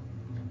not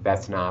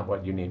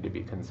what you need to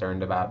be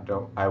concerned about.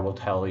 I will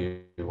tell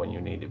you when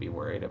you need to be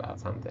worried about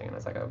something. And I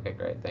was like, okay,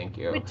 great, thank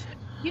you. Which,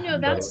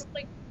 that's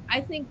like,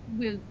 I think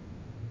with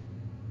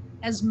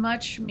as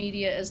much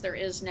media as there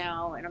is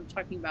now, and I'm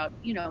talking about,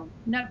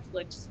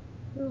 Netflix,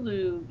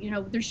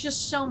 Hulu, there's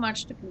just so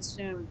much to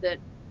consume that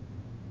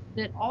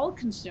all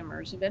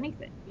consumers of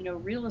anything,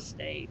 real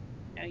estate,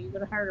 you go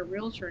to hire a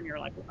realtor and you're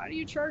like, well, how do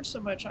you charge so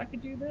much? I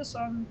could do this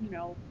on,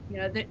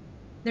 that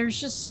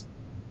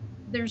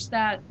there's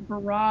that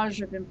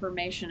barrage of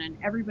information and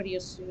everybody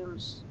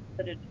assumes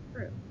that it's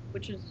true,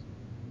 which is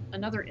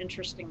another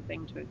interesting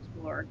thing to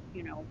explore.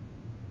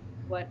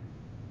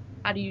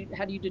 How do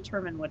you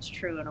determine what's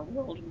true in a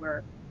world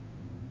where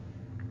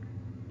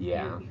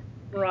you're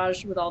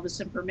barraged with all this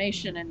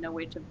information and no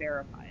way to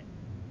verify it?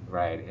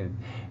 Right.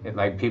 It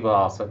like people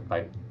also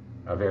like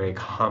a very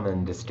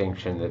common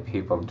distinction that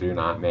people do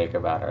not make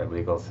about our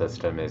legal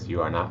system is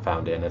you are not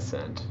found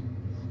innocent.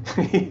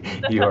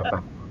 You are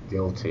found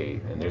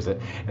guilty, and there's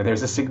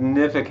a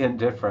significant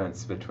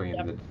difference between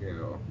the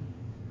two.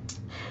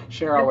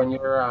 Cheryl, when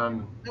you're I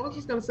was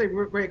just going to say,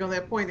 Greg, on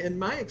that point, in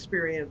my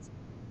experience,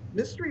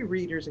 mystery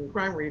readers and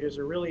crime readers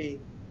are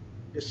really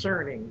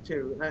discerning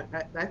too.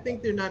 I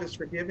think they're not as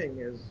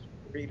forgiving as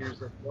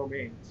readers of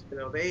romance.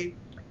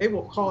 They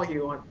will call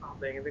you on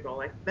something and they go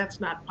like, "That's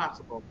not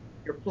possible.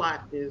 Your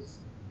plot is."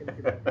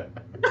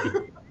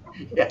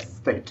 Yes,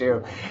 they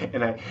do,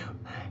 and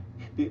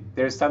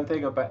there's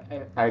something about.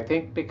 I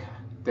think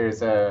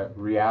there's a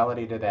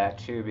reality to that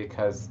too,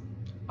 because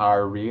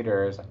our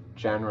readers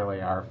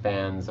generally are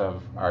fans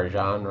of our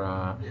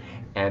genre,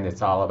 and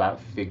it's all about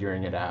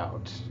figuring it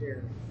out. Yeah.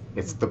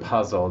 It's the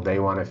puzzle. They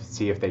want to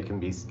see if they can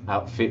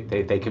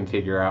they can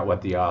figure out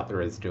what the author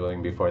is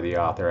doing before the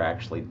author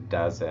actually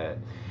does it.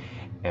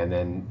 And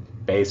then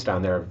based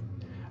on their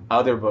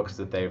other books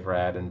that they've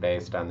read and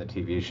based on the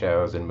TV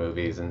shows and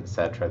movies and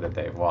etc. that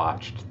they've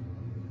watched,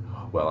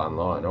 well, on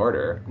Law and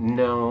Order,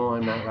 no,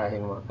 I'm not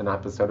writing an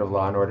episode of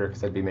Law and Order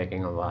because I'd be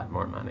making a lot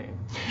more money.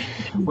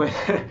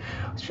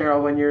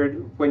 Cheryl,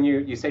 when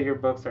you say your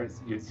books are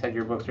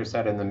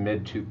set in the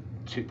mid to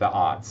the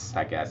aughts,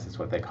 I guess is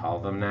what they call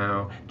them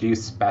now. Do you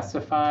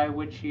specify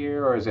which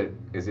year, or is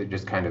it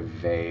just kind of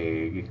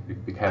vague?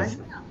 Because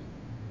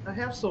I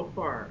have so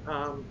far.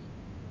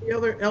 The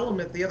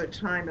other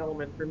time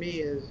element for me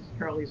is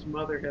Charlie's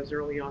mother has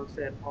early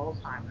onset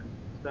Alzheimer's,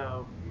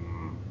 so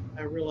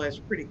I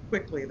realized pretty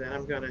quickly that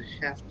I'm going to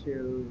have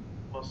to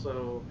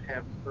also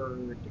have her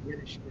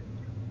diminishment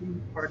be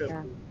part of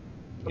the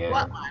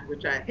plot line,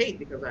 which I hate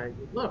because I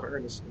love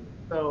Ernestine.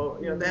 So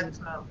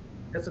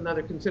that's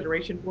another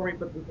consideration for me.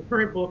 But the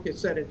current book is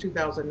set in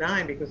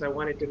 2009 because I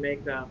wanted to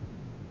make a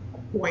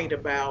point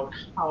about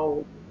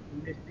how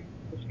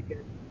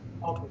Michigan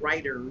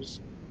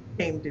alt-writers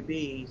came to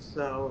be.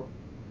 So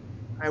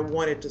I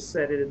wanted to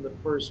set it in the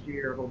first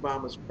year of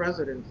Obama's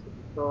presidency.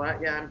 So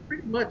I'm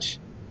pretty much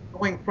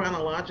going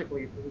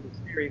chronologically through the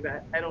series.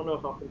 I don't know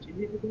if I'll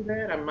continue to do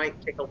that. I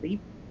might take a leap,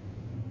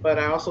 but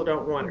I also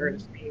don't want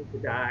Ernestine to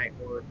die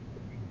or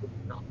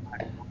not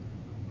die.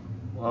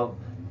 Well,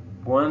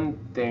 one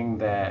thing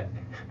that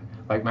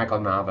like Michael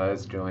Nava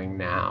is doing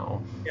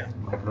now. Yeah.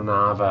 Michael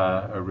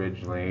Nava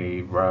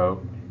originally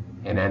wrote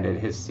and ended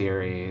his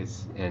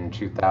series in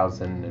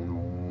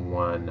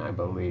 2001, I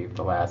believe.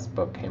 The last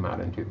book came out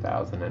in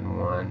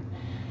 2001.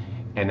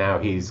 And now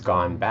he's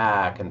gone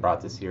back and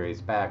brought the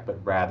series back, but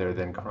rather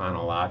than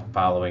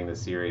following the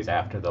series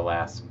after the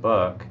last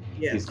book,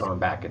 he's gone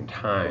back in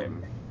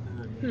time.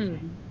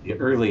 The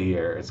early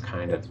years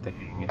kind of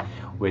thing,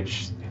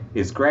 which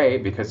is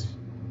great because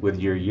with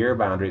your year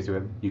boundaries,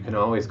 you can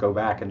always go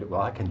back and,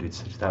 I can do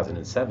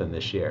 2007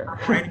 this year.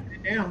 I'm writing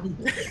it down.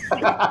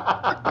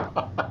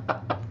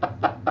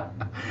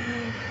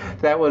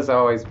 That was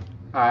always,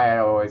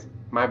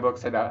 my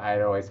books I'd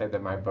always said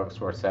that my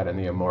books were set in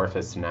the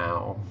amorphous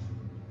now.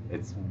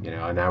 It's, and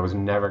I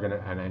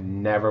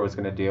never was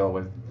gonna deal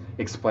with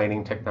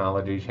explaining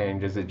technology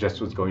changes. It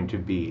just was going to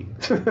be.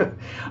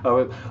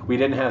 We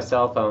didn't have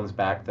cell phones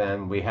back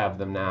then. We have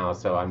them now,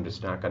 so I'm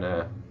just not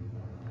gonna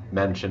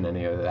mention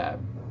any of that.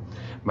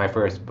 My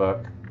first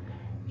book,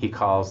 he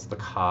calls the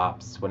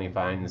cops when he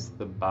finds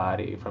the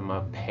body from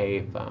a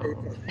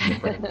payphone.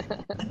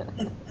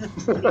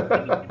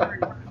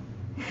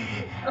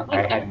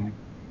 I had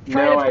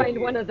Trying to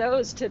find one of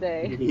those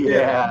today.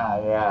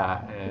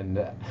 Yeah,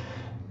 and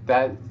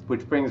that,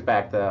 which brings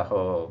back the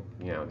whole,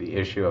 the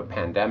issue of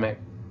pandemic.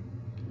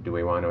 Do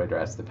we want to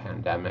address the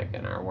pandemic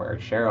in our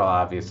work? Cheryl,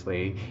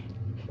 obviously,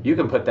 you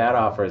can put that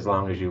off for as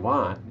long as you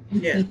want.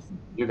 Yes.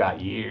 you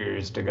got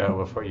years to go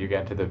before you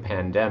get to the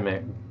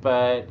pandemic.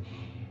 But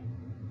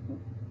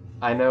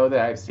I know that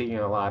I've seen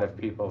a lot of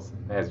people,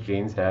 as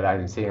Jean said, I've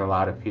been seeing a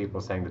lot of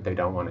people saying that they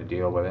don't want to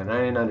deal with it. And I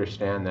didn't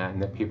understand that,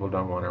 and that people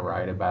don't want to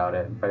write about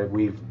it. But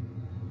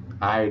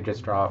I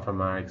just draw from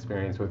my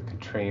experience with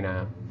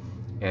Katrina,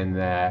 in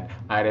that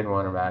I didn't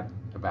want to write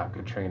about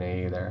Katrina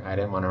either. I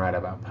didn't want to write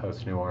about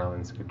post New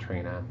Orleans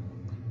Katrina.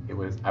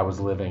 I was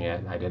living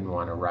it. I didn't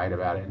want to write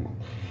about it.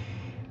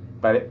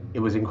 But it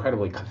was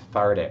incredibly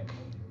cathartic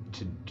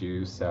to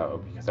do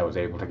so, because I was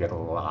able to get a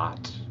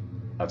lot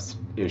of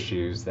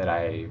issues that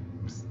I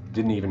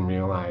didn't even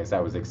realize I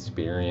was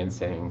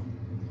experiencing,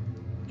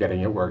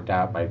 getting it worked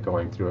out by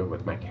going through it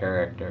with my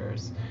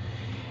characters.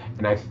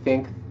 And I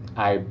think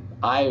I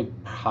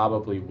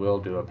probably will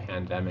do a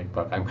pandemic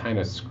book. I'm kind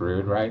of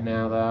screwed right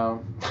now,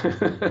 though,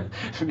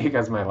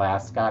 because my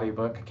last Scotty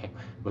book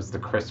was the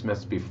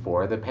Christmas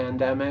before the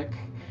pandemic.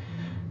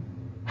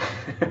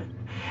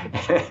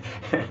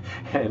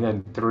 And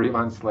then 3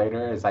 months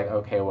later, it's like,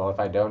 okay, well, if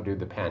I don't do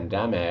the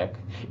pandemic,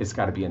 it's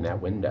got to be in that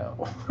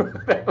window,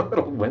 that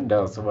little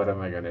window. So what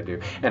am I going to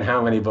do? And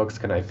how many books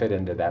can I fit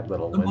into that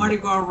little window? The Mardi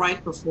Gras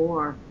right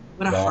before.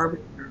 What a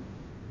harbinger.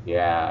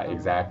 Yeah,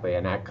 exactly.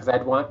 And because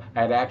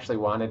I'd actually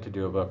wanted to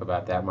do a book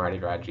about that Mardi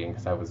Gras, Jean,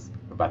 because I was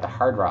about the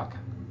Hard Rock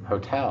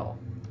Hotel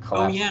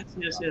collapse.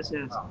 Oh, yes.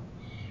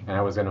 And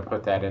I was going to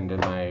put that into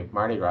my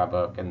Mardi Gras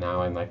book, and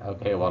now I'm like,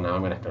 okay, well, now I'm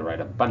going to have to write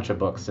a bunch of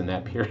books in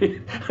that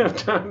period of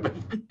time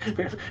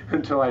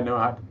until I know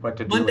what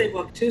to do. Monday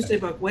book, Tuesday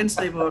book,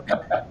 Wednesday book.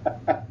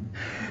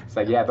 It's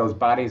like, yeah, those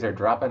bodies are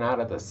dropping out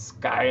of the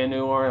sky in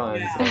New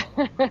Orleans.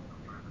 Yeah.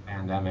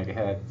 Pandemic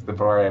hits,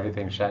 before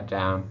everything shut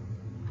down.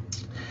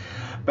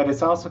 But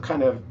it's also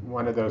kind of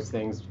one of those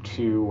things,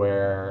 too,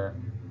 where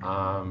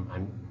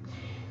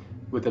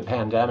with the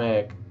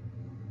pandemic,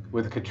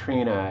 with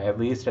Katrina, at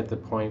least at the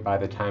point by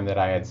the time that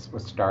I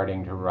was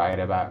starting to write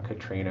about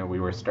Katrina,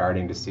 we were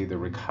starting to see the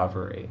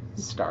recovery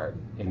start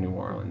in New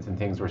Orleans, and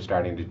things were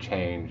starting to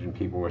change, and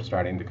people were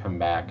starting to come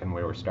back, and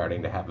we were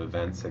starting to have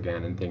events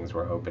again, and things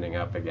were opening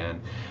up again.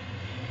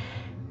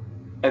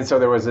 And so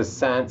there was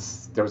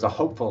a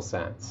hopeful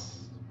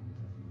sense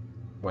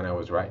when I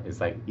was writing.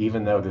 It's like,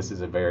 even though this is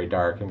a very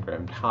dark and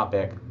grim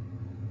topic,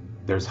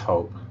 there's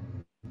hope.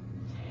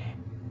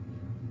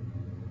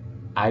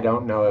 I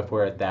don't know if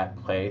we're at that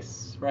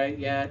place right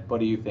yet. What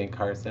do you think,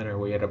 Carsen? Are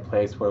we at a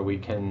place where we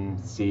can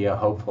see a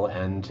hopeful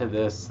end to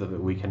this, so that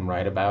we can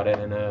write about it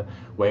in a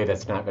way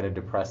that's not going to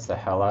depress the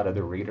hell out of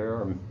the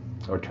reader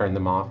or turn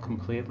them off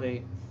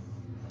completely?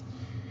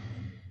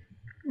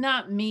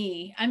 Not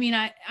me. I mean,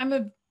 I'm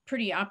a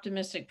pretty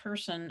optimistic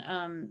person,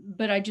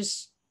 but I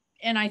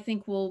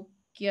think we'll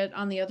get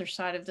on the other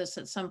side of this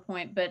at some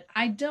point, but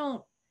I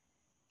don't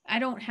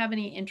have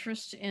any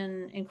interest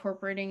in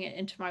incorporating it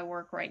into my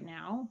work right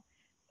now.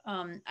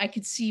 I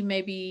could see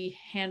maybe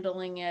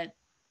handling it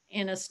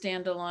in a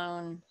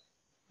standalone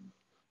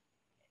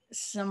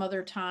some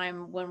other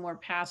time when we're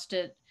past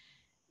it,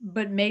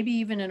 but maybe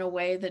even in a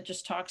way that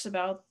just talks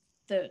about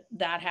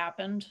that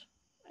happened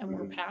and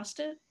we're past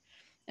it.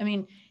 I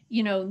mean,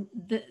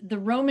 the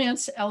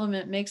romance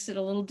element makes it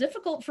a little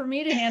difficult for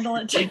me to handle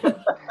it too,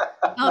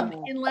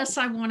 unless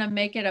I want to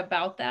make it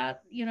about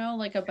that,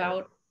 like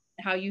about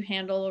how you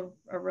handle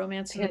a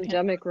romance.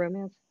 Pandemic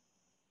romance.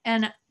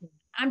 And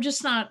I'm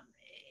just not,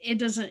 it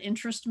doesn't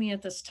interest me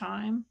at this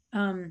time.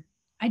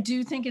 I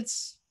do think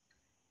it's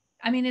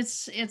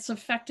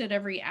affected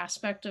every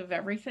aspect of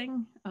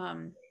everything.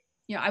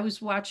 I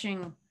was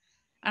watching,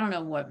 I don't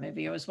know what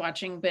movie I was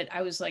watching, but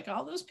I was like,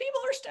 all those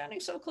people are standing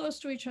so close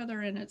to each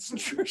other, and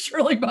it's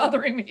really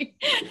bothering me.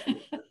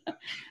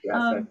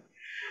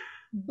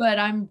 But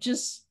I'm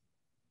just,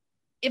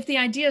 if the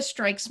idea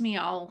strikes me,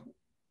 I'll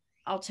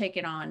take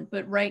it on.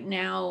 But right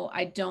now,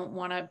 I don't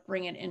want to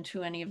bring it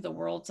into any of the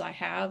worlds I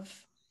have,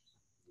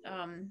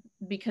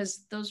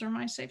 because those are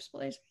my safe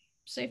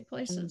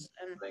places,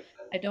 and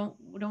I don't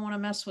want to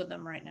mess with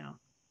them right now.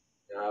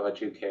 How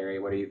about you, Carrie?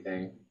 What do you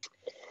think?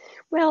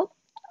 Well,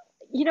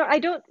 I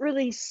don't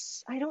really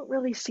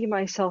see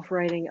myself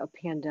writing a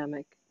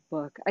pandemic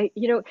book.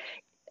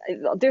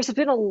 There's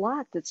been a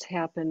lot that's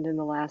happened in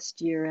the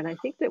last year, and I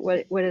think that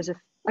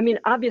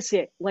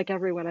obviously, like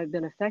everyone, I've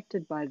been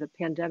affected by the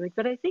pandemic,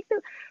 but I think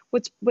that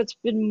what's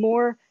been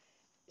more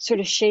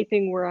sort of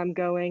shaping where I'm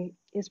going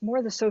is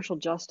more the social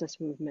justice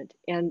movement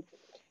and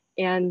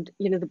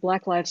the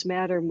Black Lives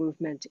Matter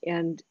movement.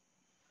 And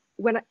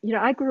when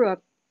I grew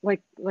up,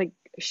 like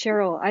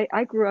Cheryl,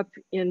 I grew up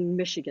in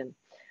Michigan.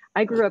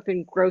 I grew up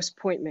in Grosse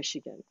Pointe,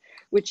 Michigan,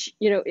 which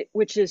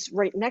is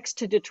right next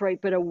to Detroit,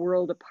 but a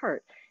world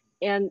apart.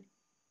 And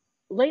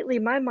lately,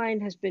 my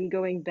mind has been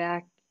going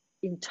back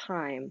in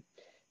time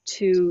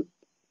to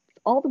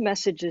all the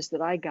messages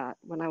that I got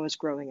when I was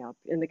growing up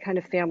in the kind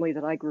of family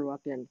that I grew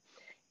up in.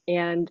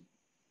 And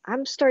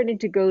I'm starting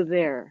to go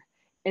there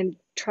and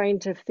trying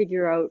to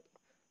figure out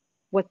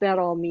what that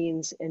all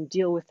means and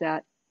deal with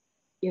that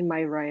in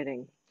my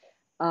writing.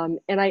 And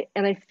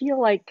I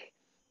feel like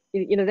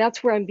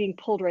that's where I'm being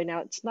pulled right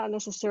now. It's not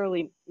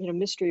necessarily,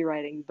 mystery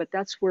writing, but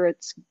that's where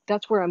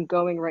I'm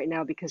going right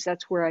now, because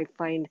that's where I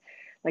find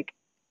like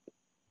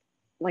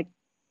like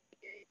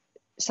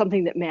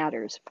something that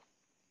matters.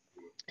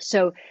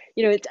 So,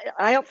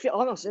 I feel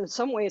almost in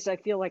some ways I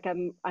feel like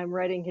I'm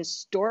writing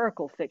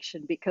historical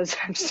fiction because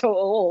I'm so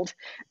old,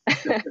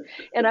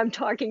 and I'm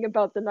talking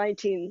about the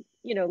late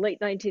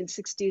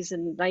 1960s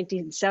and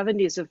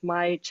 1970s of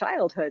my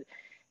childhood,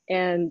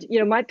 and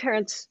my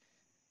parents.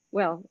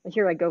 Well,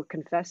 here I go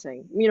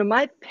confessing.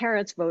 My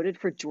parents voted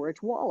for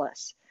George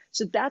Wallace,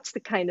 so that's the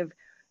kind of,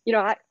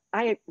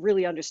 I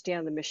really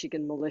understand the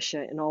Michigan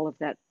militia and all of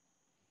that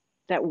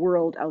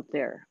world out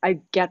there. I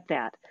get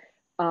that.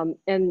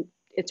 And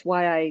it's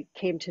why I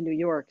came to New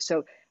York.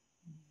 So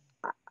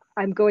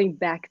I'm going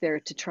back there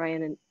to try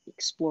and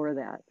explore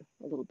that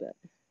a little bit.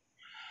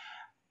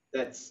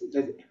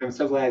 I'm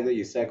so glad that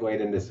you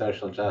segued into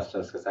social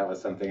justice, because that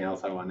was something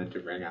else I wanted to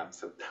bring up.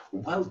 So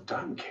well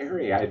done,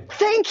 Carrie.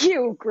 Thank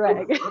you,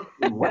 Greg.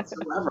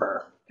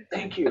 Whatsoever.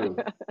 Thank you.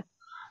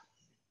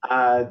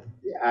 And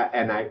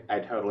I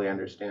totally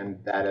understand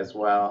that as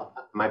well.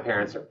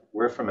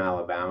 We're from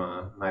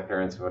Alabama. My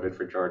parents voted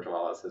for George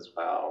Wallace as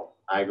well.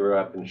 I grew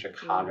up in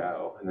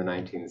Chicago in the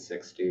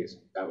 1960s.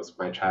 That was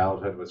my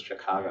childhood, was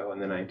Chicago in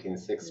the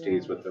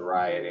 1960s with the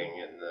rioting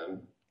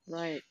and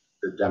the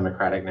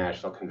Democratic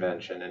National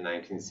Convention in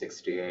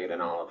 1968 and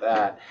all of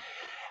that.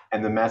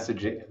 And the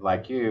messaging,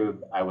 like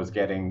you, I was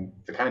getting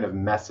the kind of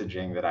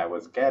messaging that I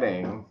was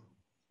getting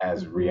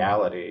as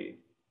reality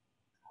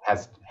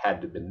had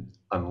to been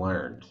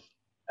unlearned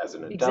as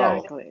an adult.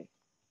 Exactly.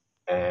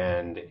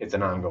 And it's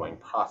an ongoing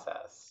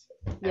process.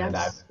 Yes, and I'm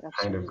absolutely.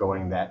 kind of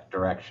going that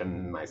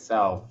direction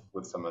myself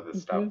with some of the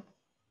stuff,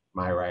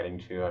 my writing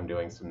too. I'm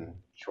doing some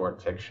short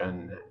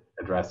fiction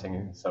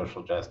addressing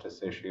social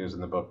justice issues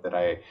in the book that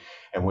I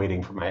am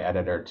waiting for my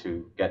editor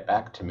to get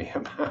back to me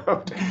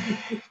about.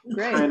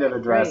 Great, kind of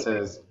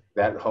addresses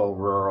that whole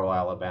rural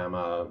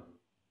Alabama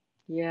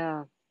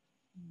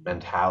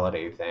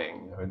mentality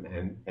thing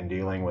and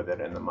dealing with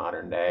it in the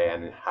modern day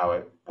and how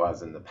it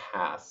was in the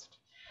past.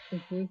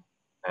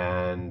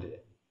 And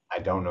I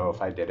don't know if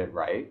I did it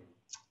right.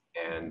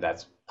 And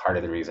that's part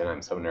of the reason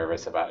I'm so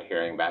nervous about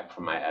hearing back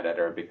from my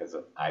editor, because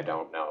I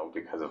don't know,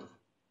 because of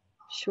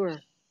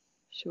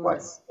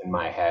what's in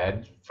my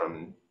head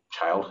from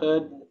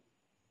childhood.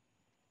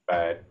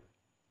 But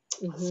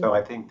so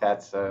I think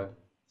that's an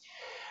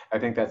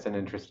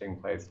interesting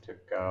place to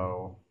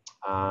go.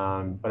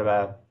 What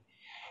about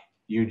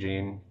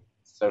Eugene?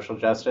 Social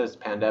justice,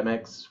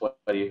 pandemics. What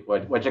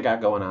you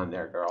got going on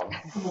there, girl?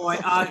 Boy,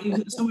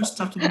 so much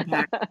stuff to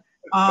unpack.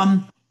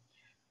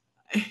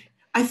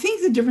 I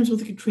think the difference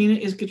with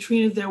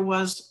Katrina, there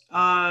was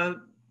a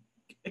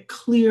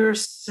clear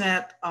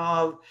set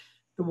of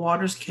the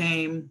waters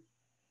came,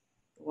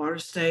 the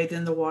waters stayed,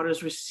 then the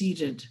waters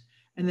receded.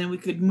 And then we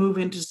could move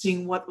into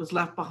seeing what was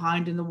left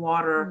behind in the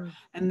water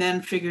and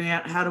then figuring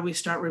out how do we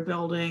start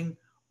rebuilding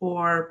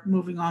or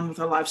moving on with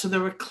our lives. So there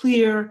were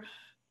clear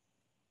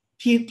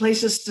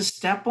places to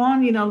step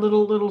on,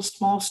 little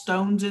small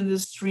stones in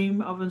this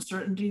stream of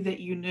uncertainty that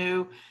you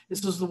knew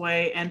this was the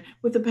way. And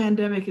with the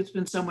pandemic, it's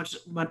been so much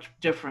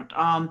different.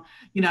 I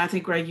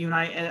think Greg, you and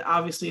I,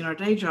 obviously in our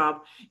day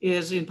job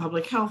is in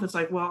public health. It's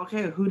like, well,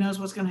 okay, who knows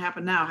what's going to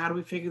happen now? How do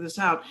we figure this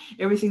out?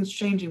 Everything's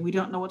changing. We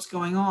don't know what's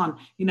going on.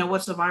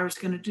 What's the virus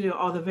going to do?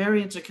 All the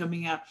variants are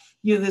coming out.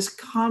 This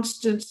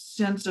constant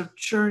sense of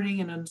churning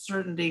and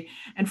uncertainty.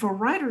 And for a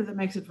writer, that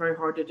makes it very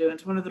hard to do. And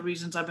it's one of the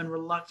reasons I've been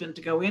reluctant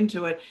to go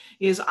into it,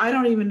 is I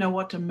don't even know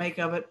what to make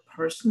of it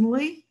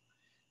personally,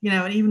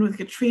 and even with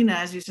Katrina,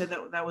 as you said,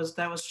 that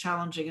was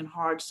challenging and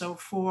hard. So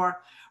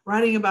for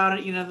writing about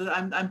it,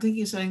 I'm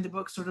thinking of setting the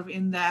book sort of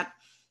in that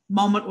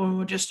moment when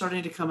we're just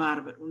starting to come out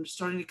of it, when we're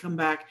starting to come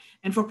back.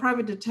 And for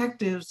private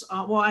detectives,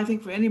 well, I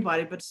think for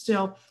anybody, but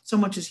still so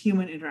much is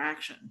human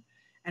interaction.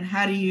 And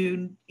how do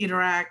you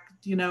interact,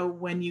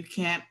 when you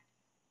can't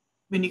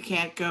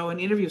go and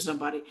interview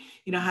somebody,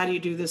 how do you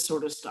do this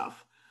sort of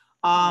stuff?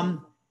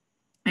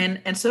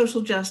 And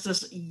social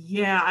justice,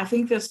 I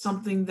think that's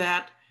something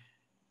that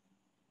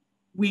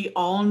we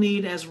all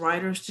need as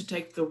writers to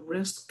take the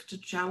risk to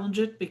challenge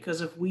it,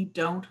 because if we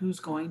don't, who's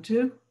going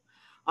to?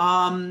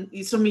 Some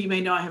of you may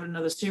know I have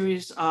another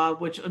series,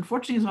 which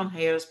unfortunately is on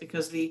hiatus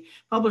because the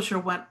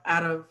publisher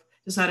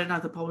decided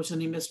not to publish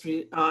any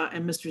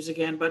mysteries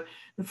again. But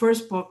the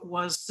first book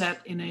was set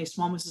in a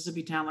small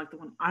Mississippi town like the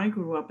one I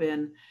grew up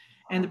in.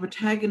 And the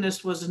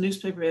protagonist was a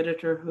newspaper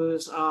editor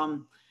whose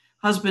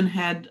husband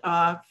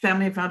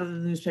family had founded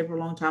the newspaper a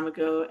long time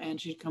ago, and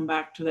she'd come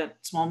back to that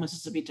small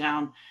Mississippi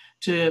town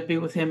to be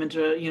with him and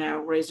to,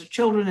 raise their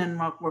children and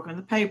work on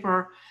the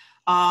paper.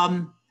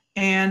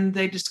 And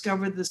they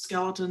discovered the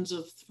skeletons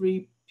of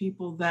 3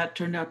 people that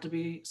turned out to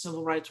be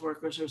civil rights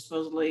workers who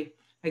supposedly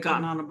had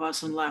gotten on a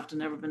bus and left and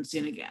never been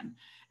seen again.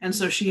 And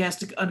so she has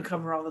to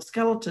uncover all the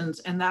skeletons.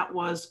 And that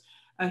was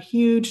a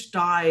huge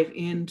dive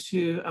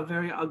into a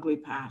very ugly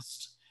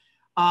past.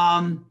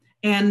 And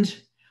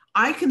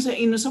I can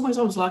say, in some ways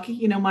I was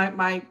lucky.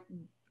 My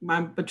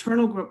my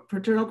paternal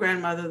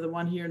grandmother, the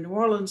one here in New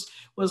Orleans,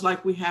 was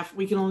like, we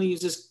can only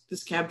use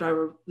this cab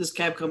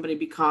company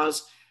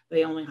because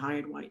they only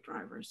hired white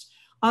drivers.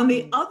 On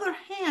the other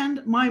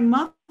hand, my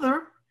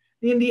mother,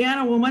 the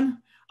Indiana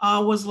woman,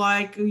 was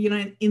like,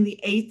 in the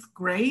 8th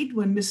grade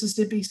when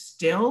Mississippi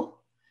still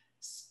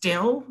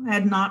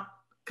had not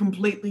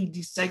completely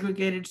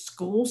desegregated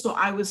school. So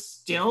I was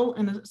still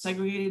in a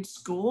segregated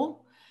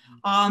school.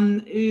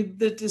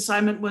 The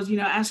assignment was,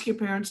 ask your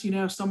parents,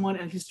 someone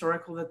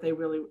historical that they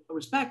really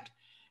respect.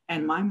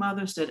 And my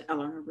mother said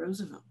Eleanor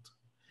Roosevelt.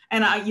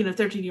 And I,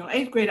 13-year-old,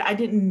 8th grade, I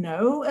didn't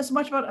know as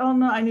much about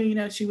Eleanor. I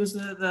knew, she was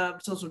the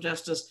social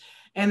justice.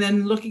 And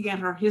then looking at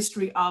her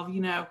history of,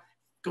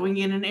 going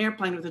in an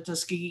airplane with the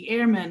Tuskegee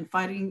Airmen,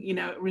 fighting,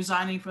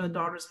 resigning for the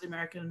Daughters of the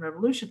American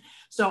Revolution.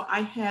 So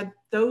I had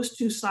those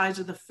two sides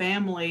of the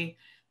family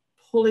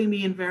pulling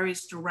me in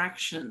various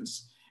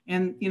directions.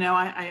 And,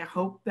 I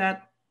hope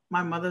that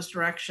my mother's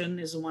direction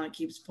is the one that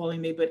keeps pulling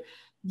me. But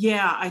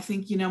yeah, I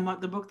think,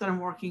 the book that I'm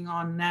working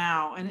on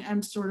now, and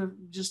I'm sort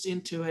of just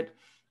into it,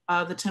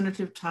 the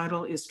tentative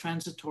title is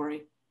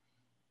Transitory.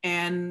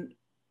 And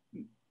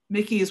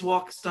Mickey is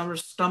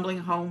stumbling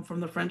home from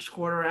the French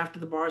Quarter after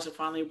the bars have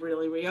finally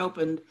really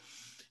reopened,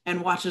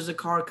 and watches a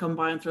car come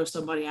by and throw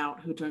somebody out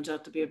who turns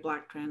out to be a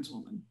Black trans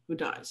woman who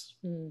dies.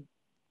 Mm.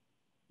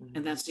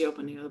 And that's the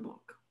opening of the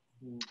book.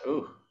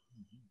 Ooh,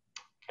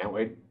 can't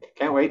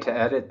wait to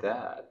edit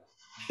that.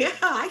 Yeah,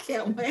 I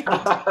can't wait.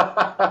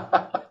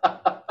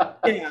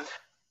 Yeah.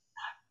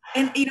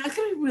 And, it's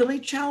going to be really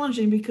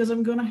challenging because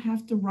I'm going to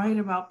have to write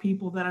about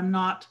people that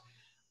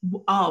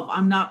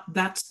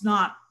that's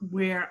not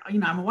where,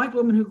 I'm a white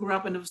woman who grew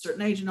up into a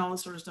certain age and all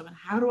this sort of stuff. And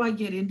how do I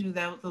get into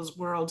those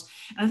worlds?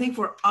 And I think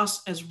for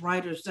us as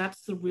writers,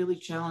 that's the really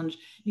challenge,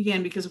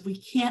 again, because if we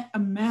can't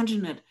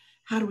imagine it,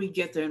 how do we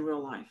get there in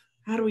real life?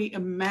 How do we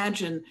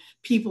imagine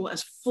people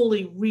as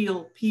fully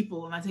real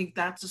people? And I think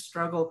that's a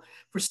struggle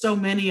for so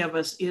many of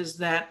us, is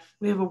that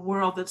we have a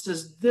world that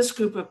says this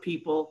group of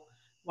people,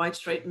 white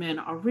straight men,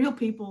 are real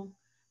people,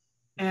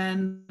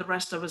 and the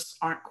rest of us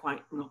aren't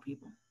quite real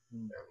people.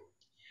 Mm.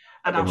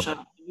 And I'll shut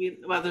up.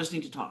 Others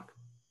need to talk.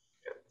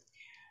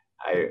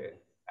 I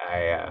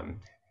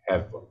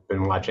have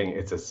been watching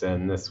It's a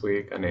Sin this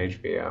week on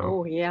HBO.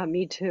 Oh yeah,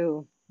 me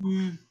too.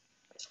 Mm.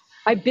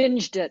 I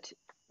binged it.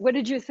 What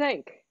did you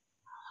think?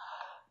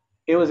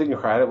 It was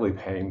incredibly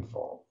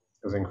painful.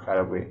 It was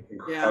incredibly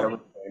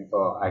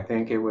painful. I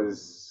think it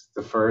was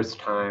the first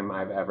time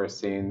I've ever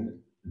seen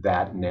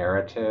that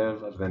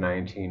narrative of the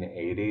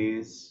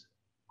 1980s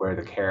where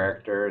the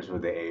characters were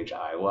the age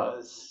I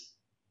was.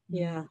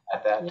 Yeah.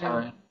 At that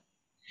time.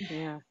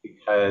 Yeah.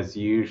 Because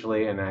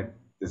usually,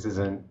 this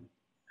isn't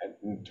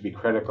to be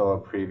critical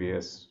of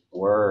previous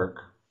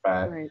work,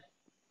 but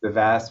the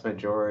vast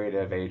majority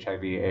of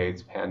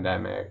HIV/AIDS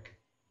pandemic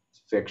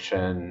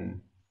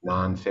fiction,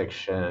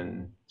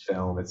 nonfiction,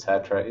 film,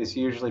 etc., is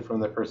usually from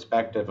the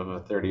perspective of a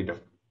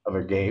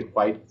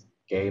white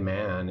gay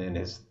man in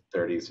his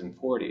 30s and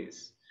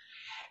 40s.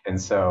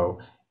 And so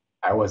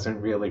I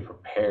wasn't really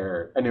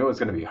prepared. I knew it was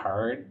going to be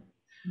hard,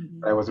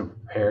 but I wasn't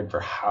prepared for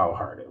how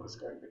hard it was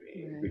going to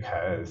be,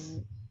 because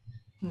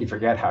you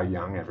forget how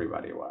young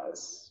everybody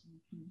was.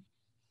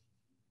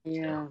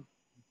 Yeah.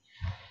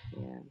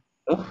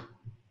 Ugh,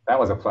 that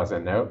was a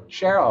pleasant note.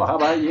 Cheryl, how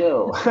about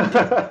you?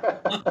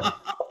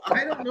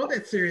 I don't know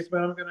that series,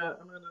 but I'm gonna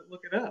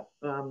look it up.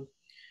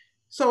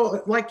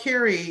 So like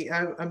Carrie,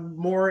 I'm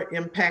more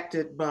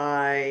impacted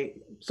by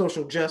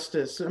social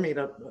justice. I mean,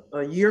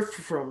 a year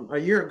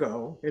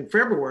ago in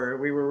February,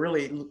 we were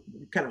really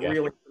kind of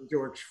reeling from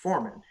George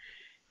Foreman.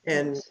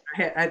 And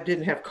I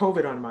didn't have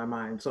COVID on my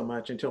mind so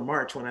much until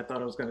March, when I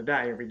thought I was going to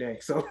die every day.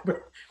 So,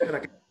 but I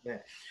got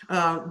that.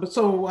 But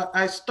so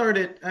I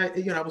started,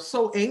 I was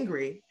so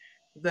angry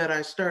that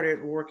I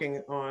started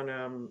working on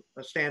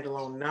a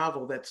standalone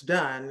novel that's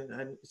done,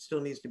 and it still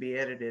needs to be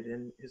edited,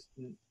 and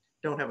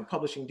don't have a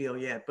publishing deal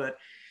yet, but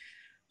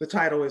the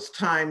title is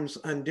Time's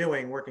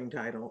Undoing, working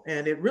title.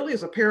 And it really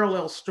is a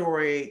parallel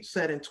story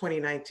set in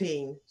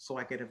 2019, so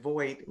I could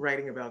avoid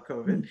writing about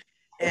COVID,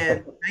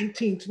 and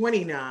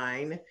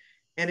 1929.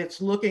 And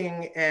it's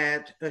looking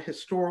at a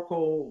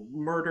historical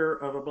murder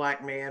of a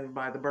Black man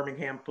by the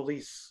Birmingham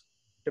Police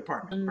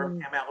Department,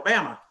 Birmingham,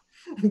 Alabama,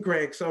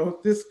 Greg. So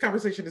this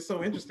conversation is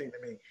so interesting to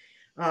me.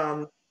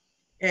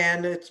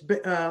 And it's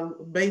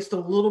based a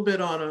little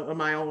bit on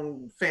my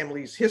own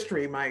family's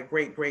history. My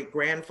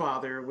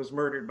great-great-grandfather was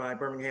murdered by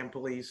Birmingham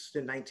police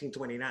in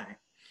 1929.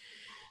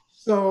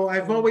 So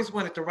I've always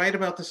wanted to write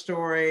about the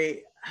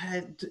story. I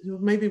had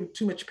maybe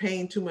too much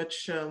pain, too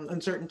much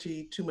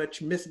uncertainty, too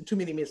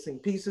many missing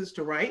pieces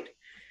to write.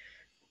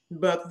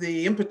 But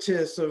the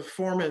impetus of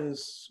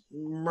Foreman's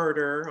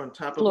murder, on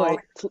top of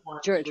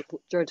George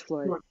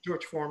Floyd,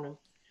 George Foreman,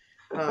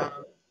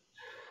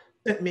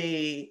 sent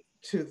me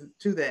to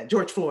that.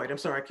 George Floyd, I'm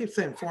sorry, I keep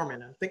saying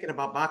Foreman. I'm thinking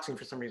about boxing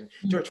for some reason.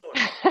 George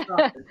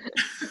Floyd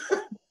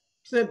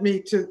sent me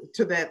to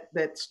that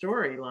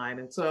storyline,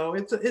 and so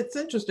it's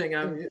interesting.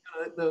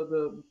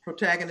 The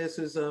protagonist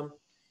is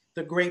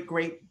the great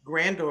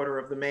granddaughter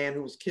of the man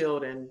who was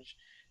killed, and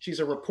she's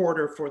a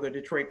reporter for the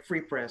Detroit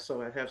Free Press.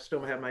 So I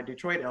still have my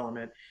Detroit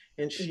element,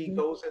 and she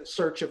goes in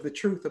search of the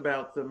truth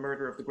about the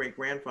murder of the great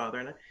grandfather.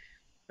 And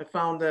I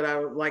found that I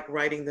like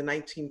writing the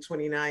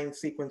 1929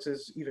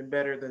 sequences even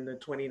better than the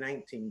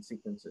 2019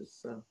 sequences.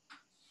 So.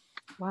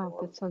 Wow,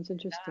 that sounds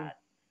interesting.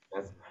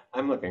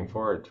 I'm looking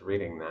forward to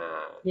reading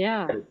that.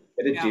 Yeah.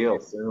 Get a deal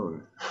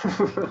soon.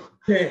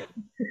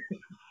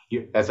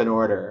 As an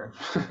order.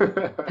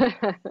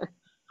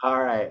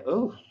 All right.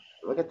 Ooh,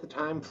 look at the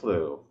time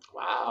flew.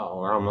 Wow,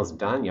 we're almost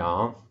done,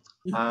 y'all.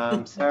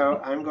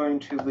 So I'm going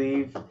to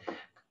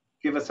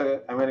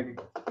I'm going to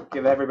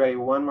give everybody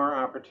one more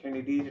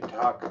opportunity to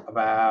talk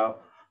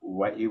about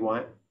what you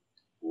want,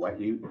 what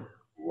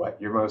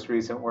your most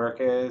recent work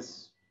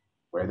is,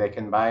 where they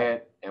can buy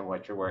it, and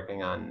what you're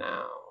working on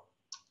now.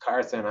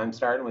 Carsen, I'm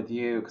starting with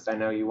you because I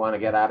know you want to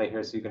get out of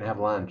here so you can have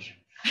lunch.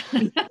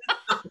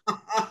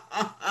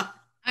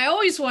 I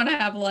always want to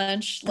have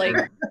lunch, like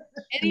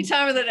any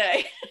time of the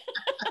day.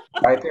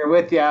 Right there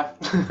with ya.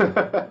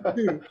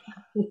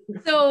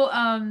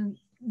 So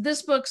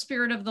this book,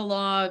 Spirit of the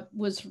Law,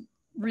 was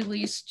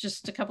released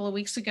just a couple of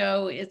weeks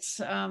ago. It's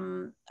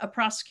a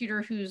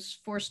prosecutor who's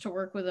forced to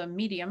work with a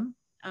medium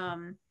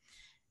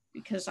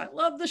because I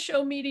love the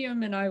show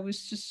Medium, and I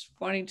was just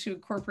wanting to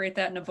incorporate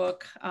that in a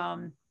book.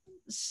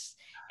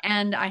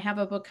 And I have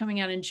a book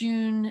coming out in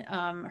June,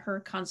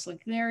 Her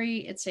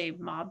Consigliere. It's a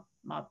mob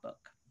book.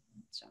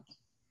 So.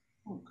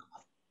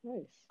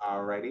 Nice.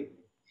 Alrighty.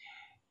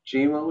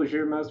 Jean, what was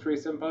your most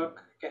recent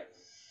book? Okay.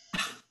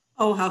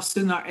 Oh, how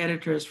soon our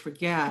editors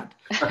forget.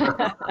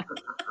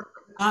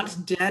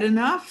 Not Dead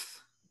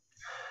Enough.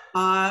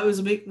 It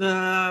was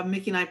the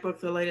Mickey Knight book,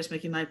 the latest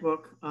Mickey Knight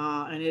book,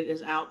 and it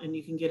is out, and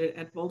you can get it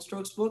at Bold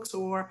Strokes Books,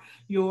 or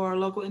your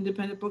local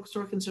independent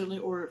bookstore can certainly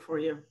order it for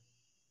you.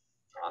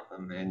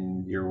 Awesome.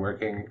 And you're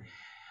working,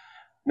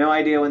 no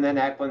idea when that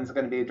next one's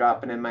going to be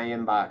dropping in my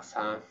inbox,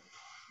 huh?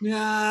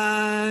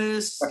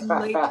 Late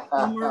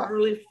summer,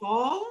 early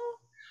fall.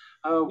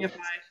 Oh,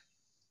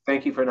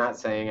 thank you for not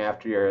saying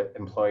after your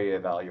employee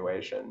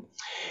evaluation.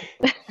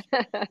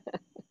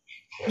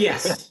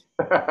 Yes.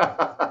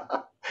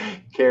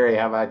 Carrie,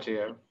 how about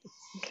you?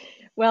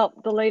 Well,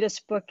 the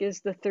latest book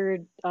is the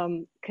third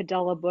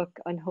Cadella book,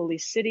 Unholy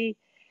City.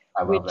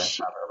 I love that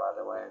cover, by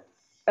the way.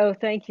 Oh,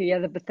 thank you. Yeah,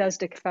 the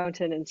Bethesda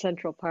Fountain in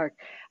Central Park.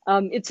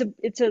 It's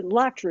a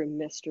locked room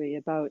mystery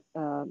about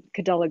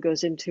Cadella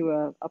goes into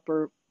a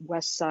Upper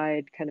West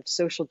Side kind of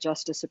social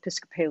justice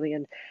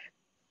Episcopalian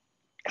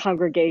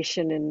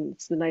congregation, and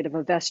it's the night of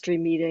a vestry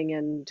meeting,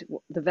 and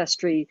the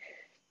vestry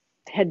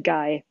head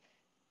guy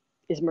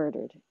is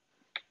murdered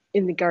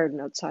in the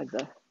garden outside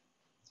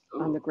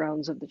on the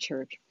grounds of the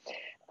church.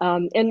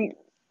 And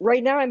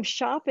right now I'm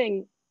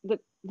shopping.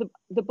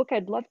 The book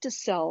I'd love to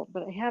sell,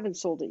 but I haven't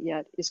sold it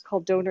yet, is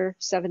called Donor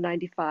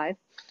 795.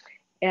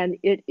 And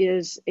it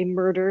is a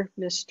murder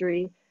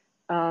mystery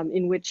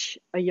in which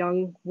a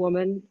young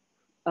woman,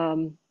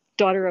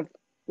 daughter of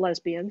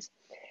lesbians,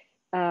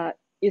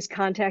 is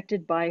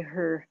contacted by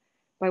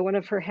one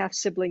of her half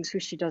siblings who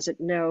she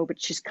doesn't know,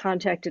 but she's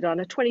contacted on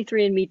a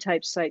 23andMe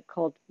type site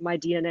called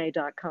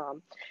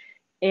mydna.com.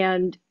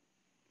 And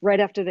right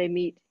after they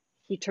meet,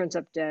 he turns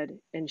up dead,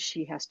 and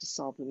she has to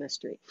solve the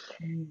mystery.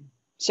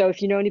 So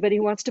if you know anybody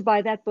who wants to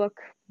buy that book,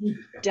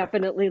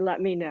 definitely let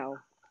me know.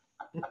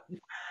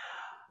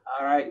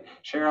 All right,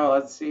 Cheryl,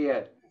 let's see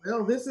it.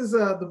 Well, this is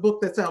the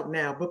book that's out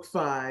now, book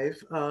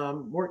 5.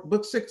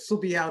 Book 6 will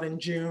be out in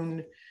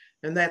June,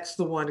 and that's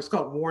the one. It's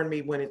called Warn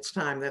Me When It's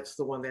Time. That's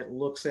the one that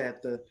looks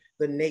at the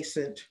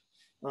nascent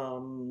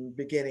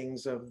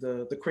beginnings of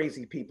the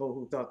crazy people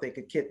who thought they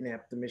could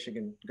kidnap the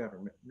Michigan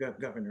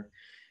governor,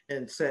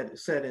 and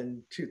set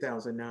in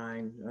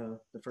 2009,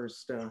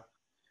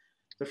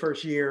 the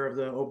first year of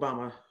the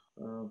Obama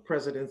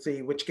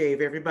presidency, which gave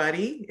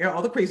everybody,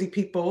 all the crazy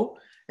people,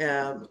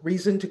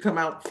 reason to come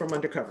out from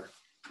undercover.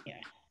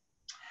 Yeah.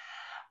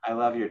 I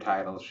love your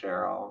titles,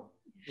 Cheryl.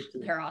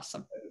 They're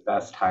awesome.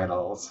 Best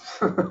titles.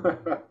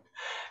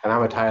 And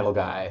I'm a title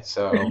guy,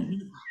 so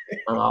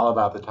I'm all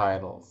about the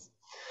titles.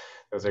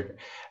 Those are.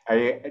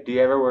 Do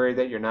you ever worry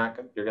that you're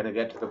going to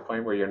get to the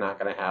point where you're not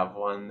going to have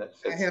one that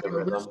fits the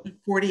rhythm? I have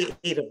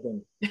 48 of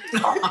them.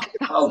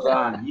 Well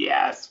done.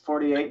 Yes,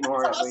 48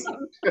 more at least.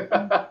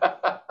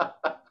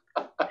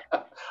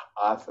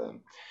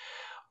 Awesome.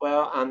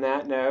 Well, on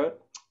that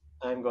note,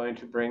 I'm going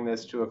to bring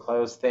this to a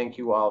close. Thank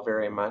you all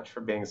very much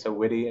for being so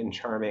witty and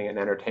charming and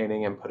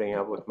entertaining and putting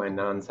up with my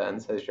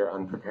nonsense as your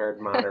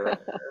unprepared moderator.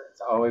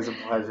 It's always a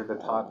pleasure to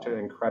talk to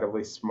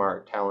incredibly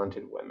smart,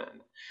 talented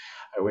women.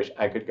 I wish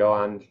I could go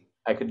on.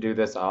 I could do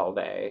this all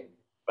day,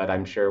 but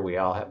I'm sure we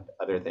all have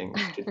other things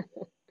to do.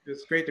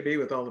 It's great to be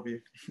with all of you.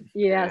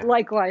 Yeah,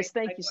 likewise.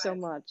 Thank you so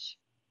much.